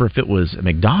can't remember if it was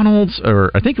McDonald's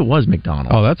or I think it was McDonald's.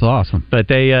 Oh, that's awesome.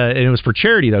 But and it was for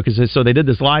charity, though, so they did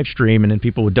this live stream, and then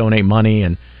people would donate money,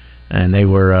 and they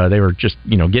were just,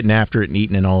 getting after it and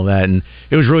eating and all of that. And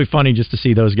it was really funny just to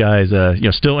see those guys,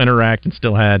 still interact and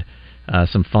still had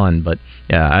some fun. But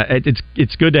yeah,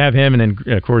 it's good to have him. And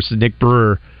then of course Nick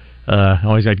Brewer, I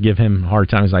always like to give him a hard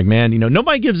time. He's like, man,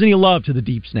 nobody gives any love to the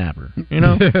deep snapper.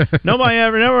 Nobody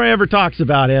ever talks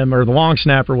about him, or the long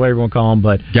snapper, whatever you want to call him.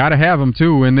 But gotta have him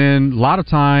too. And then a lot of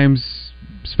times,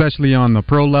 especially on the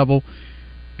pro level,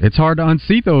 it's hard to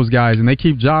unseat those guys, and they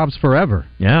keep jobs forever.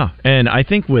 Yeah, and I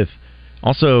think with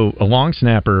also a long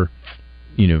snapper,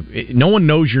 no one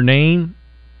knows your name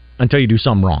until you do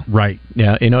something wrong. Right.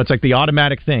 Yeah, it's like the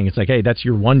automatic thing. It's like, hey, that's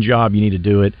your one job. You need to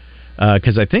do it.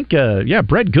 Because I think,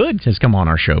 Brett Good has come on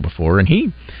our show before, and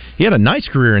he had a nice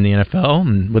career in the NFL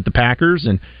and with the Packers,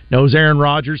 and knows Aaron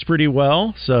Rodgers pretty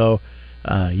well. So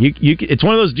it's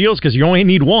one of those deals because you only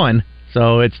need one.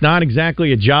 So it's not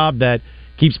exactly a job that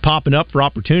keeps popping up for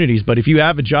opportunities. But if you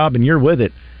have a job and you're with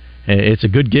it, it's a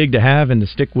good gig to have and to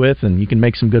stick with, and you can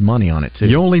make some good money on it too.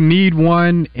 You only need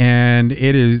one, and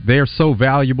they're so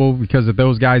valuable because if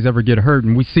those guys ever get hurt,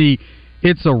 and we see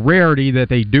it's a rarity that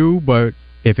they do, but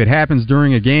if it happens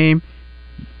during a game,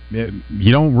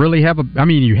 you don't really have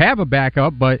you have a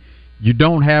backup, but you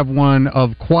don't have one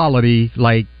of quality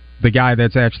like the guy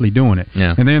that's actually doing it.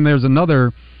 Yeah. And then there's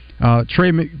another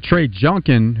Trey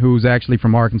Junkin, who's actually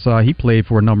from Arkansas. He played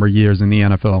for a number of years in the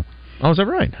NFL. Oh, is that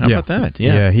right? How about that?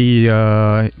 Yeah,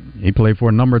 he played for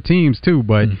a number of teams too,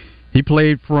 but he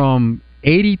played from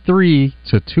 83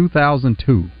 to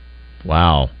 2002.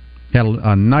 Wow. Had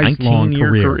a nice long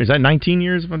career. Is that 19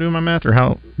 years if I'm doing my math, or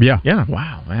how? Yeah. Yeah,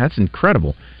 wow. Man, that's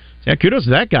incredible. Yeah, kudos to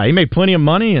that guy. He made plenty of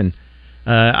money, and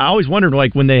I always wondered,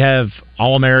 like, when they have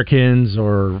All-Americans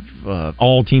or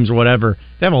all teams or whatever,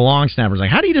 they have a long snapper. It's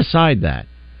like, how do you decide that?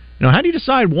 How do you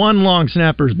decide one long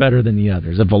snapper is better than the other?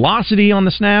 Is it velocity on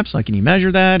the snaps? Like, can you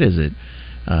measure that? Is it,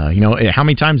 how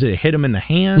many times did it hit him in the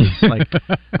hands? Like,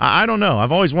 I don't know.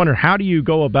 I've always wondered, how do you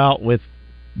go about with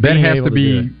that? Has to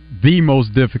be the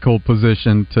most difficult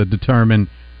position to determine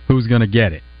who's going to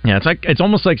get it. Yeah, it's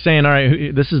almost like saying, all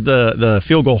right, this is the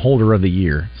field goal holder of the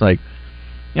year. It's like,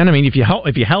 if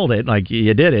you held it, like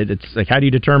you did it, it's like, how do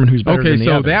you determine who's better than the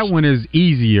others? Okay, so that one is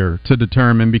easier to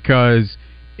determine because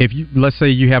let's say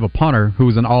you have a punter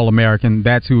who's an All-American,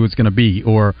 that's who it's going to be,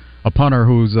 or a punter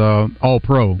who's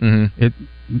All-Pro,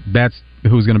 that's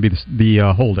who's going to be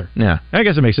the holder. Yeah, I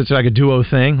guess it makes sense. It's like a duo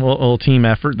thing, a little team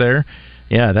effort there.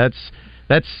 Yeah,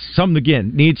 that's something,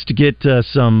 again, needs to get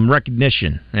some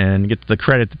recognition and get the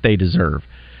credit that they deserve.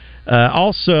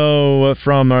 Also,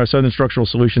 from our Southern Structural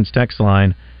Solutions text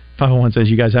line, 501 says,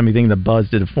 you guys have me thinking the Buzz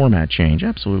did a format change.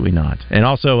 Absolutely not. And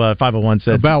also 501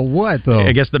 said... About what, though?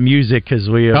 I guess the music, because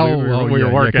we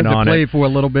were working on it. It played for a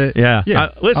little bit. Yeah.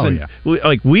 Listen,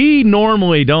 we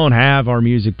normally don't have our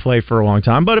music play for a long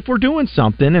time, but if we're doing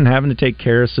something and having to take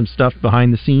care of some stuff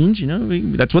behind the scenes,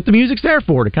 that's what the music's there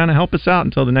for, to kind of help us out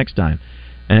until the next time.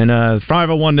 And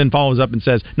 501 then follows up and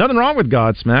says, nothing wrong with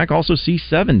Godsmack. Also see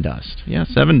Seven Dust. Yeah,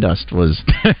 Seven Dust was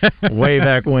way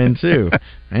back when, too.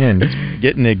 Man, it's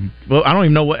getting... Well, I don't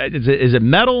even know what... Is it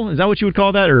metal? Is that what you would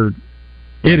call that? Or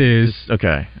it is.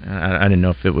 Okay. I didn't know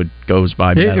if it goes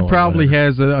by metal. It probably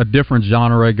has a different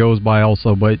genre it goes by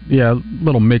also, but yeah, a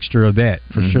little mixture of that,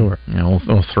 for sure. Yeah, a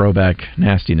little throwback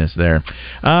nastiness there.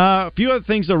 A few other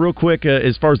things, though, real quick,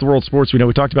 as far as the world sports. We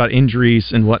talked about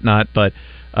injuries and whatnot, but...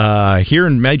 here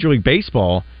in Major League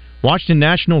Baseball, Washington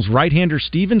Nationals right-hander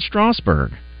Steven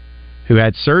Strasburg, who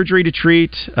had surgery to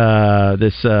treat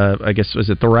this, I guess, was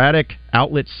it thoracic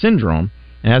outlet syndrome,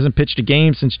 and hasn't pitched a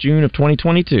game since June of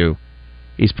 2022.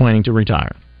 He's planning to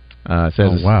retire.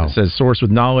 Says source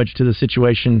with knowledge to the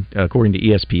situation, according to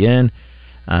ESPN.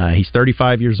 He's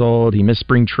 35 years old. He missed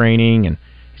spring training, and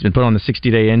he's been put on the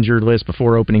 60-day injured list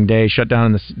before opening day, shut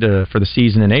down for the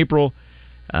season in April.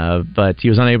 But he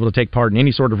was unable to take part in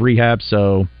any sort of rehab,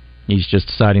 so he's just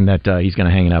deciding that he's going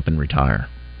to hang it up and retire.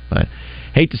 But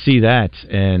hate to see that.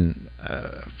 And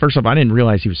first off, I didn't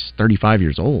realize he was 35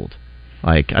 years old.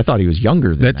 Like, I thought he was younger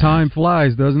than that. That time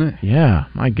flies, doesn't it? Yeah,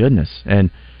 my goodness. And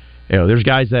there's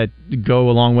guys that go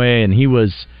a long way, and he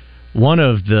was one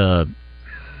of the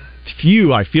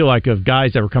few, I feel like, of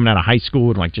guys that were coming out of high school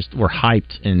and like just were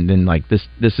hyped, and then like this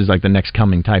is like the next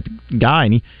coming type guy,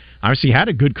 and he obviously had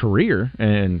a good career,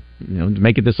 and to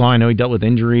make it this long, I know he dealt with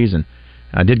injuries, and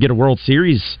did get a World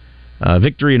Series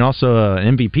victory and also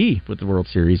an MVP with the World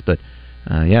Series. But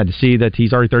to see that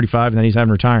he's already 35 and then he's having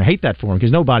to retire, I hate that for him,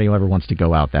 because nobody ever wants to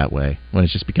go out that way when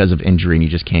it's just because of injury and you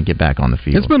just can't get back on the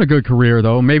field. It's been a good career,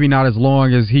 though. Maybe not as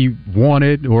long as he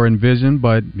wanted or envisioned,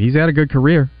 but he's had a good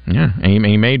career. Yeah, and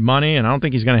he made money, and I don't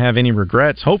think he's going to have any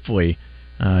regrets. Hopefully,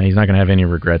 he's not going to have any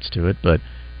regrets to it, but.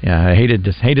 Yeah, I hated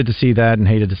to see that, and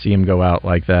hated to see him go out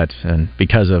like that, and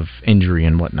because of injury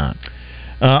and whatnot.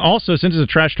 Also, since it's a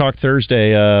Trash Talk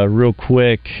Thursday, real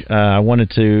quick, I wanted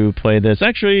to play this.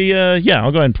 Actually,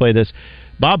 I'll go ahead and play this.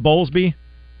 Bob Bowlesby,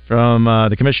 from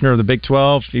the commissioner of the Big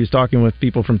 12, he was talking with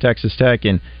people from Texas Tech,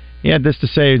 and he had this to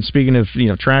say. Speaking of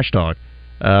Trash Talk,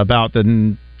 about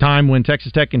the time when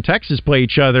Texas Tech and Texas play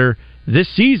each other this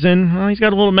season. Well, he's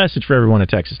got a little message for everyone at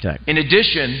Texas Tech. In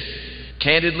addition,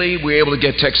 candidly, we were able to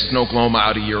get Texas and Oklahoma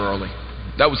out a year early.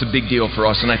 That was a big deal for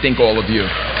us, and I think all of you.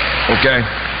 Okay?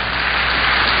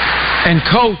 And,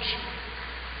 Coach,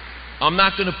 I'm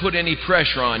not going to put any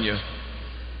pressure on you,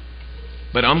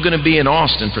 but I'm going to be in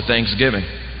Austin for Thanksgiving.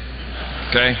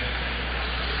 Okay?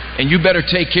 And you better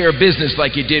take care of business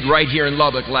like you did right here in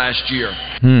Lubbock last year.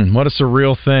 What a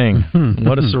surreal thing.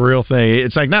 What a surreal thing.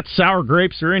 It's like not sour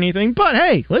grapes or anything, but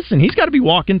hey, listen, he's got to be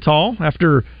walking tall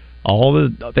after all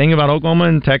the thing about Oklahoma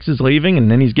and Texas leaving, and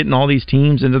then he's getting all these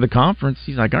teams into the conference.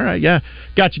 He's like, all right, yeah,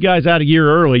 got you guys out a year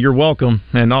early. You're welcome.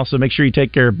 And also make sure you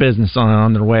take care of business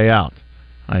on their way out.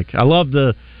 Like, I love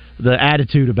the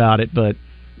attitude about it, but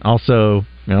also,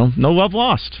 no love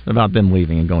lost about them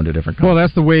leaving and going to a different conference. Well,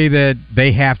 that's the way that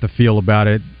they have to feel about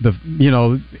it.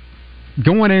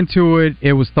 Going into it,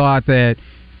 it was thought that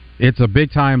it's a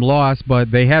big-time loss,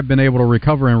 but they have been able to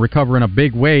recover in a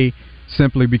big way,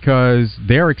 simply because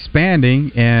they're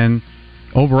expanding, and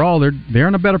overall they're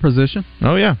in a better position.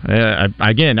 Oh yeah.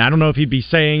 Again, I don't know if he'd be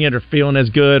saying it or feeling as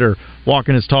good or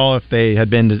walking as tall if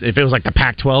it was like the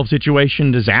Pac-12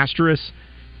 situation, disastrous.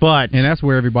 And that's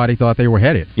where everybody thought they were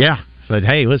headed. Yeah. But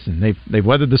hey, listen, they've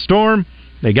weathered the storm.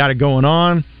 They got it going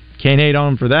on. Can't hate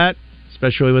on him for that,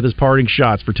 especially with his parting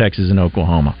shots for Texas and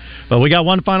Oklahoma. But we got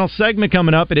one final segment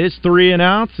coming up. It is 3 and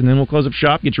Outs, and then we'll close up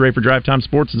shop. Get you ready for Drive Time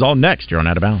Sports. It's all next here on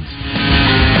Out of Bounds.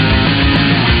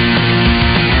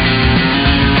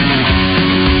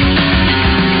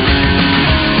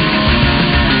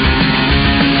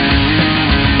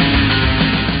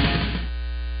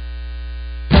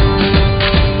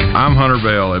 I'm Hunter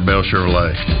Bell at Bell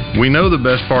Chevrolet. We know the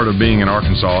best part of being in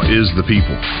Arkansas is the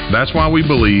people. That's why we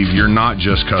believe you're not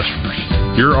just customers.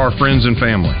 You're our friends and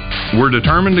family. We're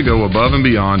determined to go above and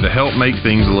beyond to help make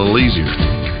things a little easier.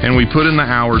 And we put in the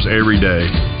hours every day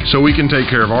so we can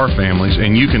take care of our families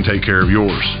and you can take care of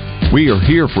yours. We are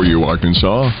here for you,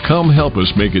 Arkansas. Come help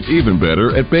us make it even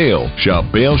better at Bale. Shop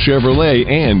Bale Chevrolet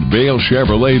and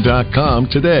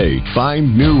BaleChevrolet.com today.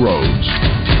 Find new roads.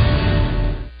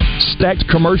 Stacked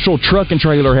Commercial Truck and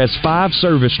Trailer has 5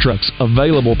 service trucks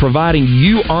available, providing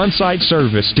you on-site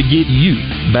service to get you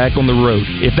back on the road.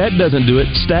 If that doesn't do it,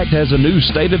 Stacked has a new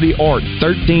state-of-the-art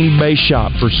 13-bay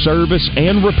shop for service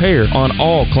and repair on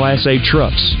all Class A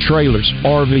trucks, trailers,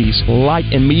 RVs, light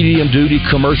and medium-duty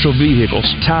commercial vehicles,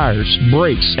 tires,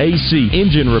 brakes, AC,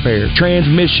 engine repair,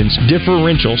 transmissions,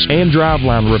 differentials, and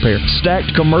driveline repair.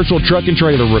 Stacked Commercial Truck and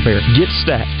Trailer Repair. Get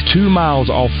Stacked, 2 miles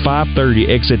off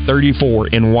 530 exit 34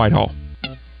 in Whitehall.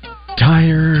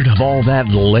 Tired of all that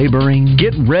laboring?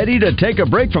 Get ready to take a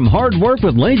break from hard work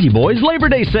with Lazy Boy's Labor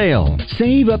Day sale.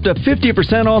 Save up to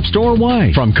 50% off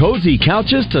store-wide. From cozy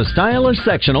couches to stylish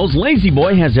sectionals, Lazy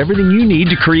Boy has everything you need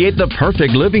to create the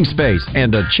perfect living space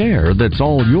and a chair that's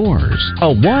all yours.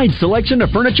 A wide selection of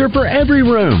furniture for every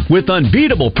room with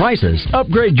unbeatable prices.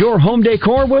 Upgrade your home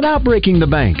decor without breaking the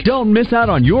bank. Don't miss out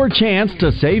on your chance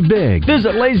to save big.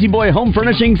 Visit Lazy Boy Home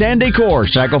Furnishings and Decor,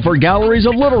 Shackelford Galleries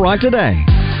of Little Rock today.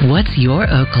 What's your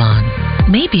Oaklawn?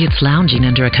 Maybe it's lounging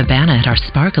under a cabana at our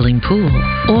sparkling pool,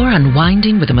 or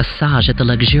unwinding with a massage at the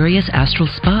luxurious Astral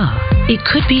Spa. It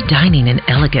could be dining in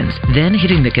elegance, then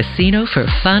hitting the casino for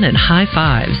fun and high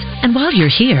fives. And while you're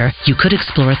here, you could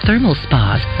explore thermal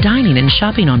spas, dining and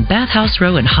shopping on Bathhouse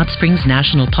Row in Hot Springs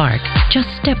National Park, just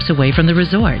steps away from the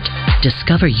resort.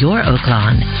 Discover your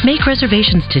Oaklawn. Make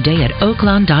reservations today at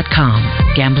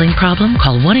oaklawn.com. Gambling problem?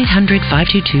 Call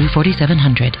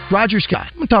 1-800-522-4700. Roger Scott,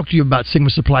 I'm going to talk to you about Sigma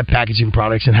Supply Packaging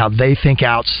Products and how they think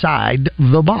outside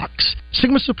the box.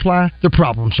 Sigma Supply, they're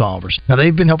problem solvers. Now,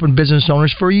 they've been helping business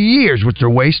owners for years with their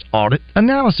waste audit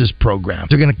analysis program.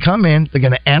 They're going to come in, they're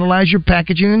going to analyze your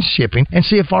packaging and shipping, and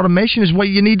see if automation is what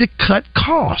you need to cut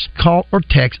costs. Call or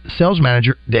text sales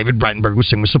manager David Breitenberg with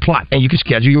Sigma Supply, and you can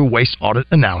schedule your waste audit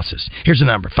analysis. Here's the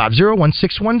number,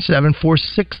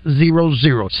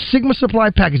 501-617-4600. Sigma Supply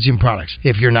Packaging Products.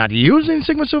 If you're not using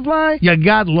Sigma Supply, you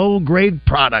got low-grade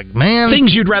product, man.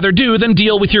 Things you'd rather do than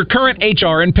deal with your current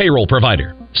HR and payroll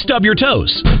provider. Stub your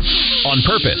toes. On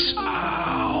purpose.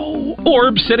 Ow.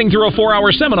 Or sitting through a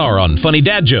 4-hour seminar on funny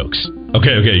dad jokes.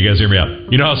 Okay, you guys hear me out.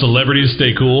 You know how celebrities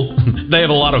stay cool? They have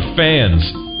a lot of fans.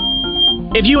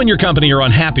 If you and your company are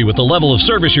unhappy with the level of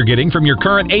service you're getting from your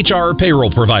current HR or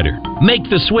payroll provider, make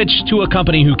the switch to a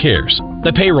company who cares.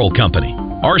 The Payroll Company.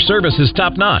 Our service is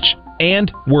top-notch and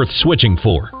worth switching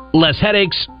for. Less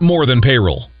headaches, more than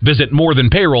payroll. Visit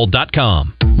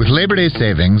morethanpayroll.com. With Labor Day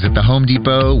savings at the Home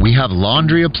Depot, we have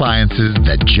laundry appliances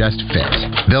that just fit.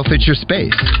 They'll fit your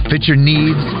space, fit your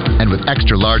needs, and with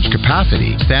extra large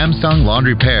capacity, Samsung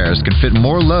laundry pairs can fit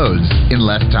more loads in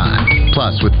less time.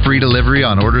 Plus, with free delivery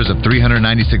on orders of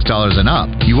 $396 and up,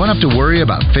 you won't have to worry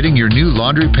about fitting your new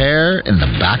laundry pair in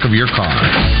the back of your car.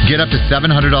 Get up to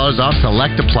 $700 off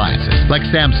select appliances, like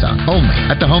Samsung, only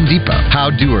at the Home Depot.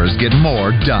 How doers get more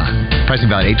done.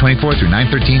 Pricing valid 8/24 through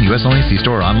 9/13, U.S. only. See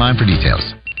store or online for details.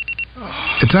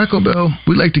 At Taco Bell,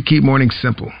 we like to keep mornings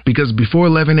simple because before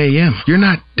 11 a.m., you're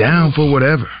not down for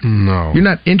whatever. No. You're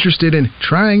not interested in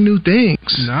trying new things.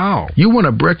 No. You want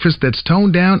a breakfast that's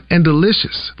toned down and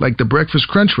delicious, like the Breakfast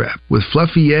Crunch Wrap with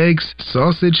fluffy eggs,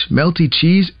 sausage, melty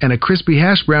cheese, and a crispy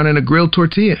hash brown in a grilled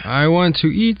tortilla. I want to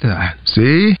eat that.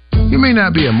 See? You may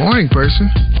not be a morning person,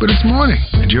 but it's morning,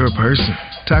 and you're a person.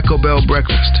 Taco Bell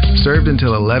breakfast, served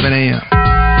until 11 a.m.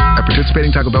 At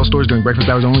participating Taco Bell stores during breakfast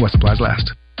hours only while supplies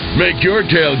last. Make your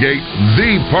tailgate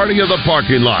the party of the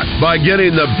parking lot by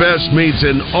getting the best meats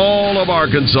in all of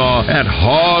Arkansas at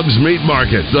Hogs Meat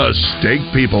Market, the steak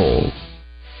people.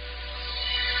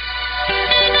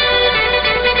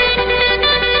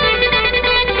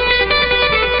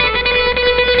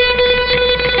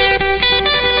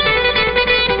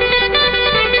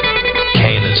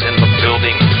 Kane is in the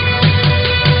building.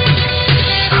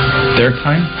 Their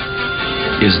time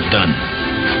is done.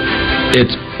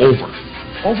 It's over.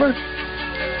 Over?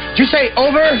 Did you say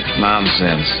over?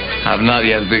 Nonsense. I've not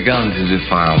yet begun to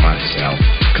defile myself.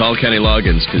 Call Kenny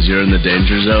Loggins, because you're in the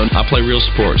danger zone. I play real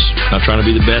sports. I'm trying to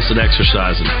be the best at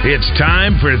exercising. It's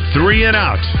time for 3 and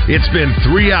Out. It's been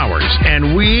 3 hours,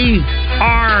 and we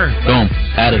are... Boom.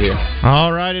 Out of here.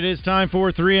 All right, it is time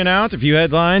for 3 and Out. A few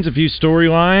headlines, a few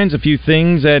storylines, a few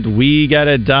things that we got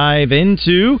to dive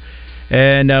into.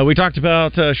 And we talked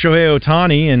about Shohei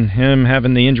Ohtani and him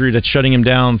having the injury that's shutting him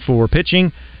down for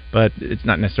pitching, but it's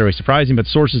not necessarily surprising. But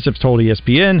sources have told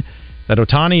ESPN that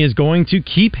Ohtani is going to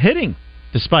keep hitting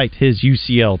despite his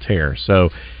UCL tear. So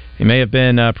he may have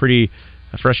been pretty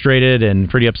frustrated and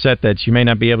pretty upset that you may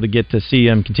not be able to get to see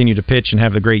him continue to pitch and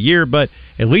have a great year, but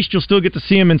at least you'll still get to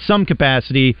see him in some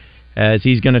capacity as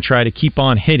he's going to try to keep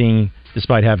on hitting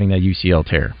despite having that UCL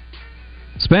tear.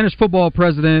 Spanish football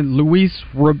president Luis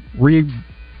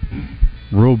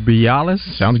Rubiales.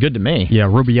 Sounds good to me. Yeah,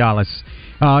 Rubiales.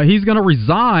 He's going to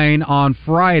resign on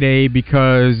Friday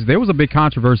because there was a big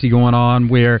controversy going on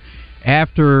where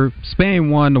after Spain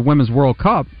won the Women's World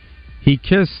Cup, he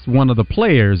kissed one of the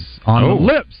players on the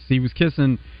lips. He was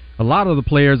kissing a lot of the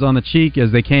players on the cheek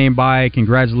as they came by,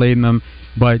 congratulating them.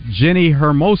 But Jenny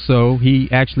Hermoso, he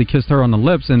actually kissed her on the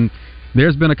lips, and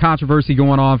there's been a controversy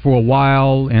going on for a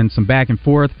while and some back and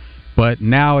forth. But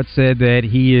now it's said that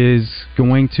he is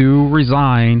going to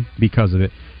resign because of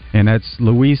it. And that's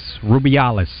Luis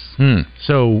Rubiales.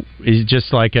 So is it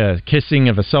just like a kissing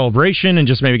of a celebration and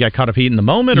just maybe got caught up heat in the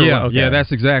moment? Or yeah, yeah,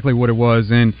 that's exactly what it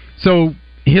was. And so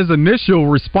his initial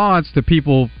response to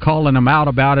people calling him out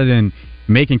about it and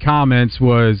making comments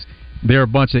was they're a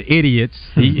bunch of idiots.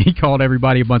 He called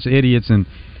everybody a bunch of idiots. And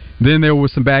then there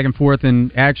was some back and forth.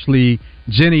 And actually,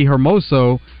 Jenny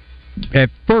Hermoso, at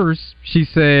first, she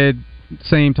said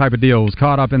same type of deal. Was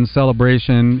caught up in the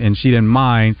celebration and she didn't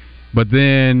mind. But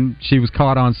then she was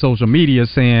caught on social media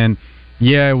saying,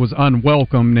 yeah, it was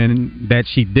unwelcome and that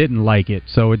she didn't like it.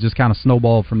 So it just kind of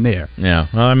snowballed from there. Yeah.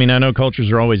 Well, I mean, I know cultures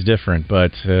are always different,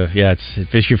 but yeah,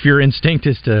 if your instinct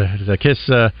is to kiss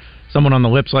someone on the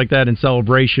lips like that in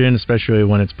celebration, especially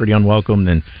when it's pretty unwelcome,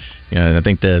 then I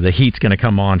think the heat's going to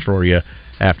come on for you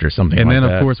after something like that. And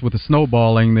then, of course, with the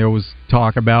snowballing, there was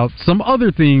talk about some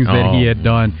other things that he had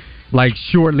done. Like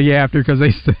shortly after, because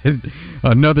they said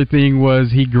another thing was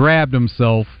he grabbed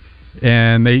himself,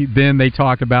 and they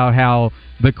talked about how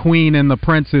the queen and the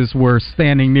princess were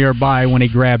standing nearby when he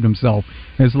grabbed himself.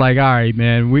 It's like, all right,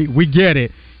 man, we get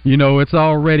it. It's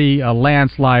already a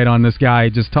landslide on this guy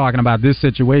just talking about this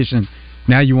situation.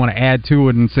 Now you want to add to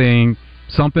it and saying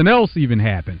something else even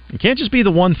happened. It can't just be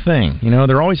the one thing.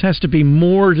 There always has to be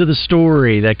more to the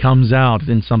story that comes out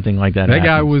in something like that. That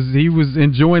guy was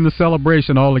enjoying the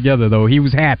celebration altogether, though. He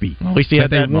was happy. At least he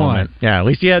had that moment. Yeah, at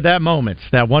least he had that moment,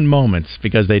 that one moment,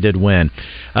 because they did win.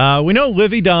 We know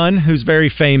Livy Dunn, who's very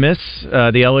famous,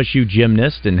 the LSU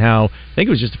gymnast, and how, I think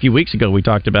it was just a few weeks ago we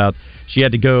talked about she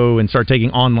had to go and start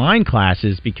taking online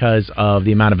classes because of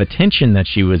the amount of attention that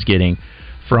she was getting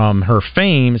from her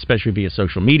fame, especially via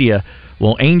social media.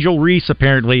 Well, Angel Reese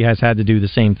apparently has had to do the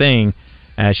same thing,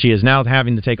 as she is now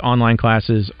having to take online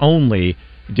classes only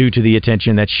due to the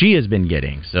attention that she has been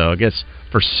getting. So I guess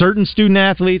for certain student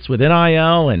athletes with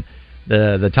NIL and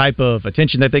the type of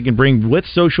attention that they can bring with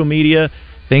social media,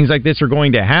 things like this are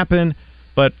going to happen.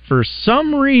 But for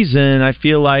some reason, I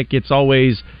feel like it's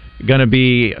always going to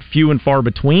be few and far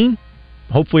between.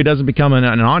 Hopefully it doesn't become an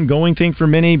ongoing thing for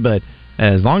many, but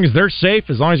as long as they're safe,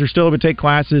 as long as they're still able to take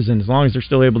classes, and as long as they're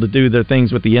still able to do their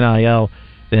things with the NIL,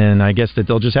 then I guess that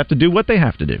they'll just have to do what they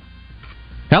have to do.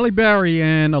 Halle Berry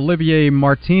and Olivier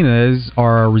Martinez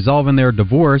are resolving their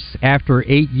divorce after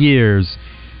 8 years.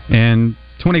 In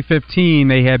 2015,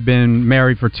 they had been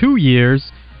married for 2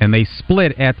 years, and they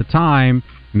split at the time,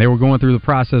 and they were going through the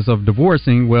process of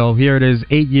divorcing. Well, here it is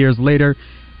 8 years later.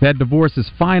 That divorce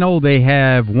is final. They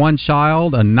have one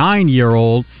child, a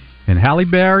 9-year-old, and Halle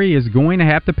Berry is going to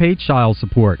have to pay child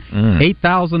support,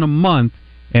 $8,000 a month,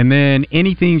 and then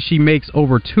anything she makes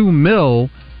over $2 million,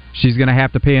 she's going to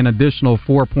have to pay an additional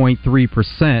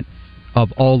 4.3%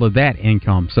 of all of that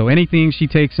income. So anything she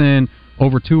takes in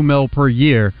over $2 million per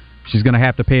year, she's going to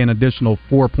have to pay an additional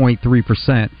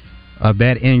 4.3% of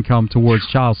that income towards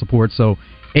child support. So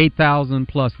 $8,000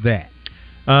 plus that.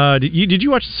 Did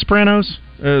you watch The Sopranos?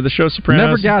 The show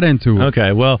Sopranos? Never got into it.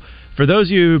 Okay, well, for those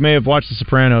of you who may have watched The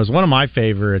Sopranos, one of my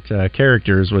favorite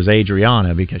characters was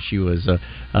Adriana, because she was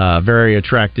a very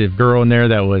attractive girl in there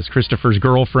that was Christopher's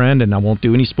girlfriend, and I won't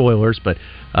do any spoilers, but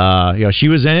she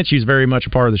was in it. She's very much a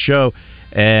part of the show,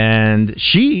 and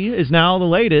she is now the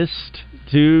latest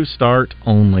to start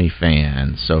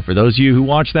OnlyFans. So for those of you who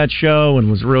watched that show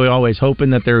and was really always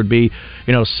hoping that there would be,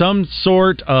 some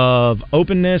sort of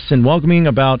openness and welcoming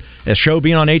about a show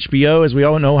being on HBO, as we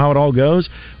all know how it all goes,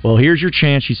 well, here's your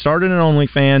chance. She started an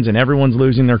OnlyFans, and everyone's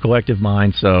losing their collective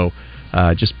mind. So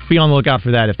just be on the lookout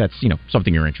for that if that's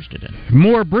something you're interested in.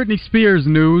 More Britney Spears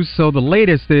news. So the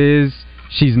latest is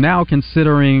she's now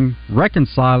considering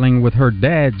reconciling with her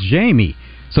dad, Jamie.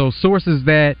 So sources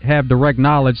that have direct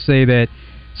knowledge say that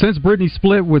since Britney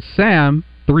split with Sam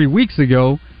 3 weeks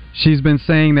ago, she's been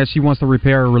saying that she wants to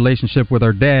repair her relationship with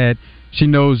her dad. She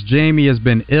knows Jamie has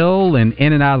been ill and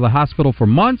in and out of the hospital for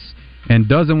months and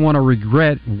doesn't want to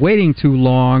regret waiting too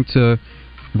long to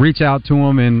reach out to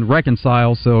him and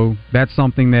reconcile. So that's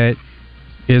something that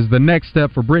is the next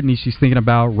step for Britney. She's thinking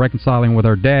about reconciling with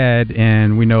her dad,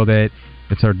 and we know that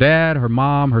it's her dad, her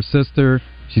mom, her sister.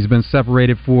 She's been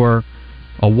separated for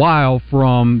a while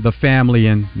from the family,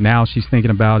 and now she's thinking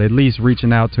about at least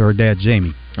reaching out to her dad,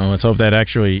 Jamie. Well, let's hope that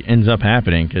actually ends up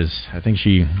happening, because I think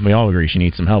we all agree she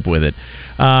needs some help with it.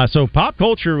 So pop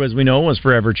culture, as we know, was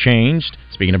forever changed.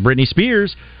 Speaking of Britney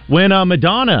Spears, when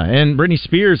Madonna and Britney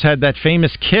Spears had that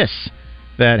famous kiss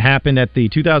that happened at the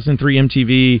 2003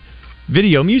 MTV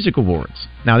Video Music Awards.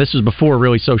 Now, this was before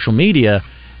really social media,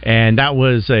 and that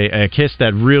was a kiss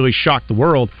that really shocked the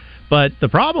world. But the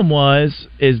problem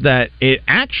is that it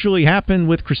actually happened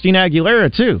with Christina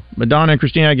Aguilera, too. Madonna and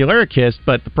Christina Aguilera kissed,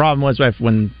 but the problem was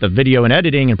when the video and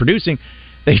editing and producing,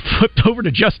 they flipped over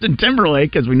to Justin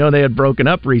Timberlake, because we know they had broken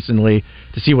up recently,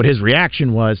 to see what his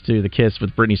reaction was to the kiss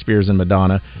with Britney Spears and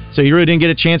Madonna. So you really didn't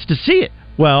get a chance to see it.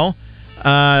 Well,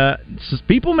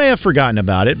 people may have forgotten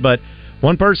about it, but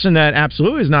one person that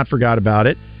absolutely has not forgot about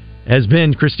it has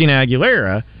been Christina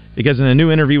Aguilera, because in a new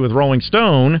interview with Rolling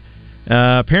Stone,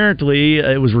 apparently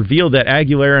it was revealed that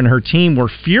Aguilera and her team were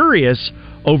furious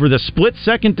over the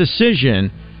split-second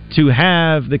decision to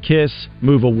have the kiss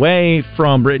move away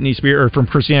from Britney Spears, or from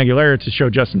Christina Aguilera, to show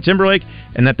Justin Timberlake,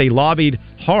 and that they lobbied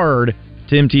hard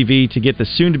to MTV to get the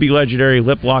soon-to-be legendary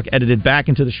lip lock edited back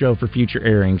into the show for future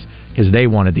airings, because they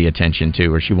wanted the attention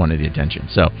too, or she wanted the attention.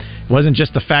 So it wasn't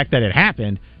just the fact that it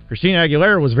happened. Christina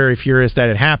Aguilera was very furious that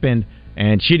it happened,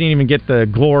 and she didn't even get the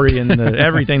glory and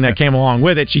everything that came along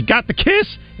with it. She got the kiss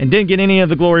and didn't get any of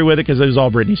the glory with it, because it was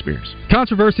all Britney Spears.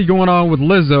 Controversy going on with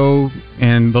Lizzo,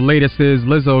 and the latest is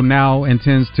Lizzo now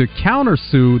intends to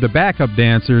countersue the backup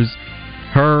dancers.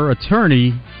 Her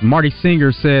attorney, Marty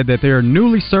Singer, said that there are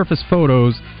newly surfaced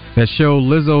photos that show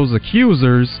Lizzo's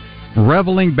accusers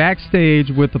reveling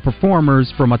backstage with the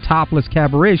performers from a topless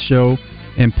cabaret show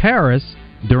in Paris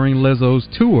during Lizzo's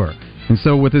tour. And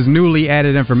so with this newly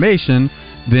added information,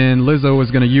 then Lizzo is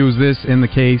going to use this in the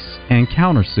case and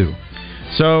countersue.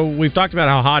 So we've talked about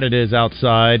how hot it is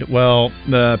outside. Well,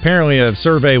 apparently a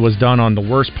survey was done on the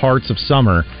worst parts of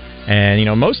summer.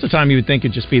 And, most of the time you would think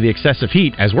it'd just be the excessive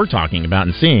heat, as we're talking about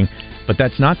and seeing. But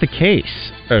that's not the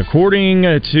case. According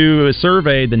to a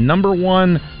survey, the number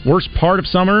one worst part of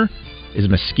summer is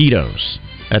mosquitoes.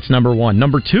 That's number one.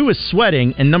 Number two is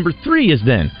sweating. And number three is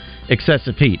then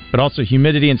excessive heat, but also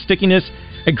humidity and stickiness,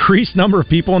 increased number of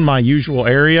people in my usual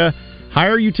area,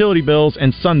 higher utility bills,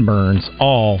 and sunburns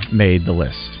all made the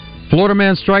list. Florida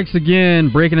man strikes again,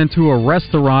 breaking into a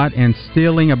restaurant and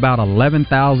stealing about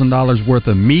 $11,000 worth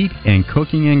of meat and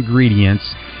cooking ingredients.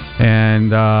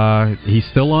 And he's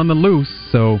still on the loose,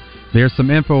 so there's some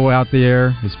info out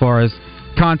there as far as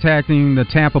contacting the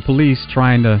Tampa police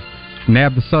trying to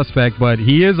nab the suspect, but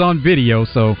he is on video,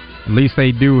 so at least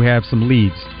they do have some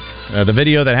leads. The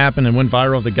video that happened and went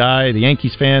viral of the guy, the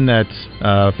Yankees fan that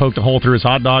poked a hole through his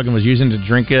hot dog and was using to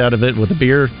drink out of it with a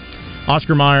beer.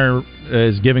 Oscar Mayer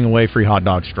is giving away free hot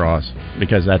dog straws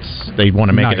because they want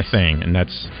to make it a thing. And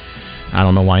I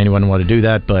don't know why anyone would want to do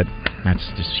that, but that's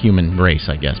just human race,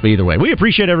 I guess. But either way, we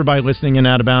appreciate everybody listening in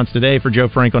Out of Bounds today. For Joe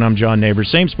Franklin, I'm John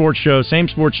Neighbors. Same sports show, same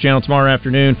sports channel tomorrow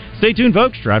afternoon. Stay tuned,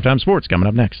 folks. Drive Time Sports coming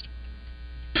up next.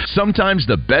 Sometimes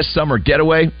the best summer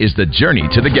getaway is the journey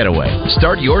to the getaway.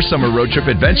 Start your summer road trip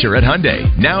adventure at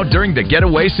Hyundai, now during the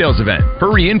Getaway Sales Event.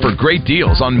 Hurry in for great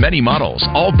deals on many models,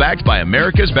 all backed by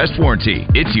America's Best Warranty.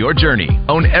 It's your journey.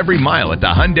 Own every mile at the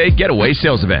Hyundai Getaway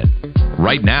Sales Event.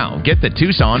 Right now, get the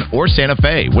Tucson or Santa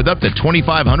Fe with up to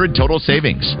 $2,500 total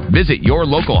savings. Visit your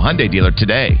local Hyundai dealer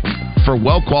today. For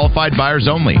well-qualified buyers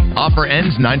only. Offer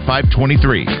ends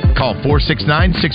 9/5/23. Call 469-6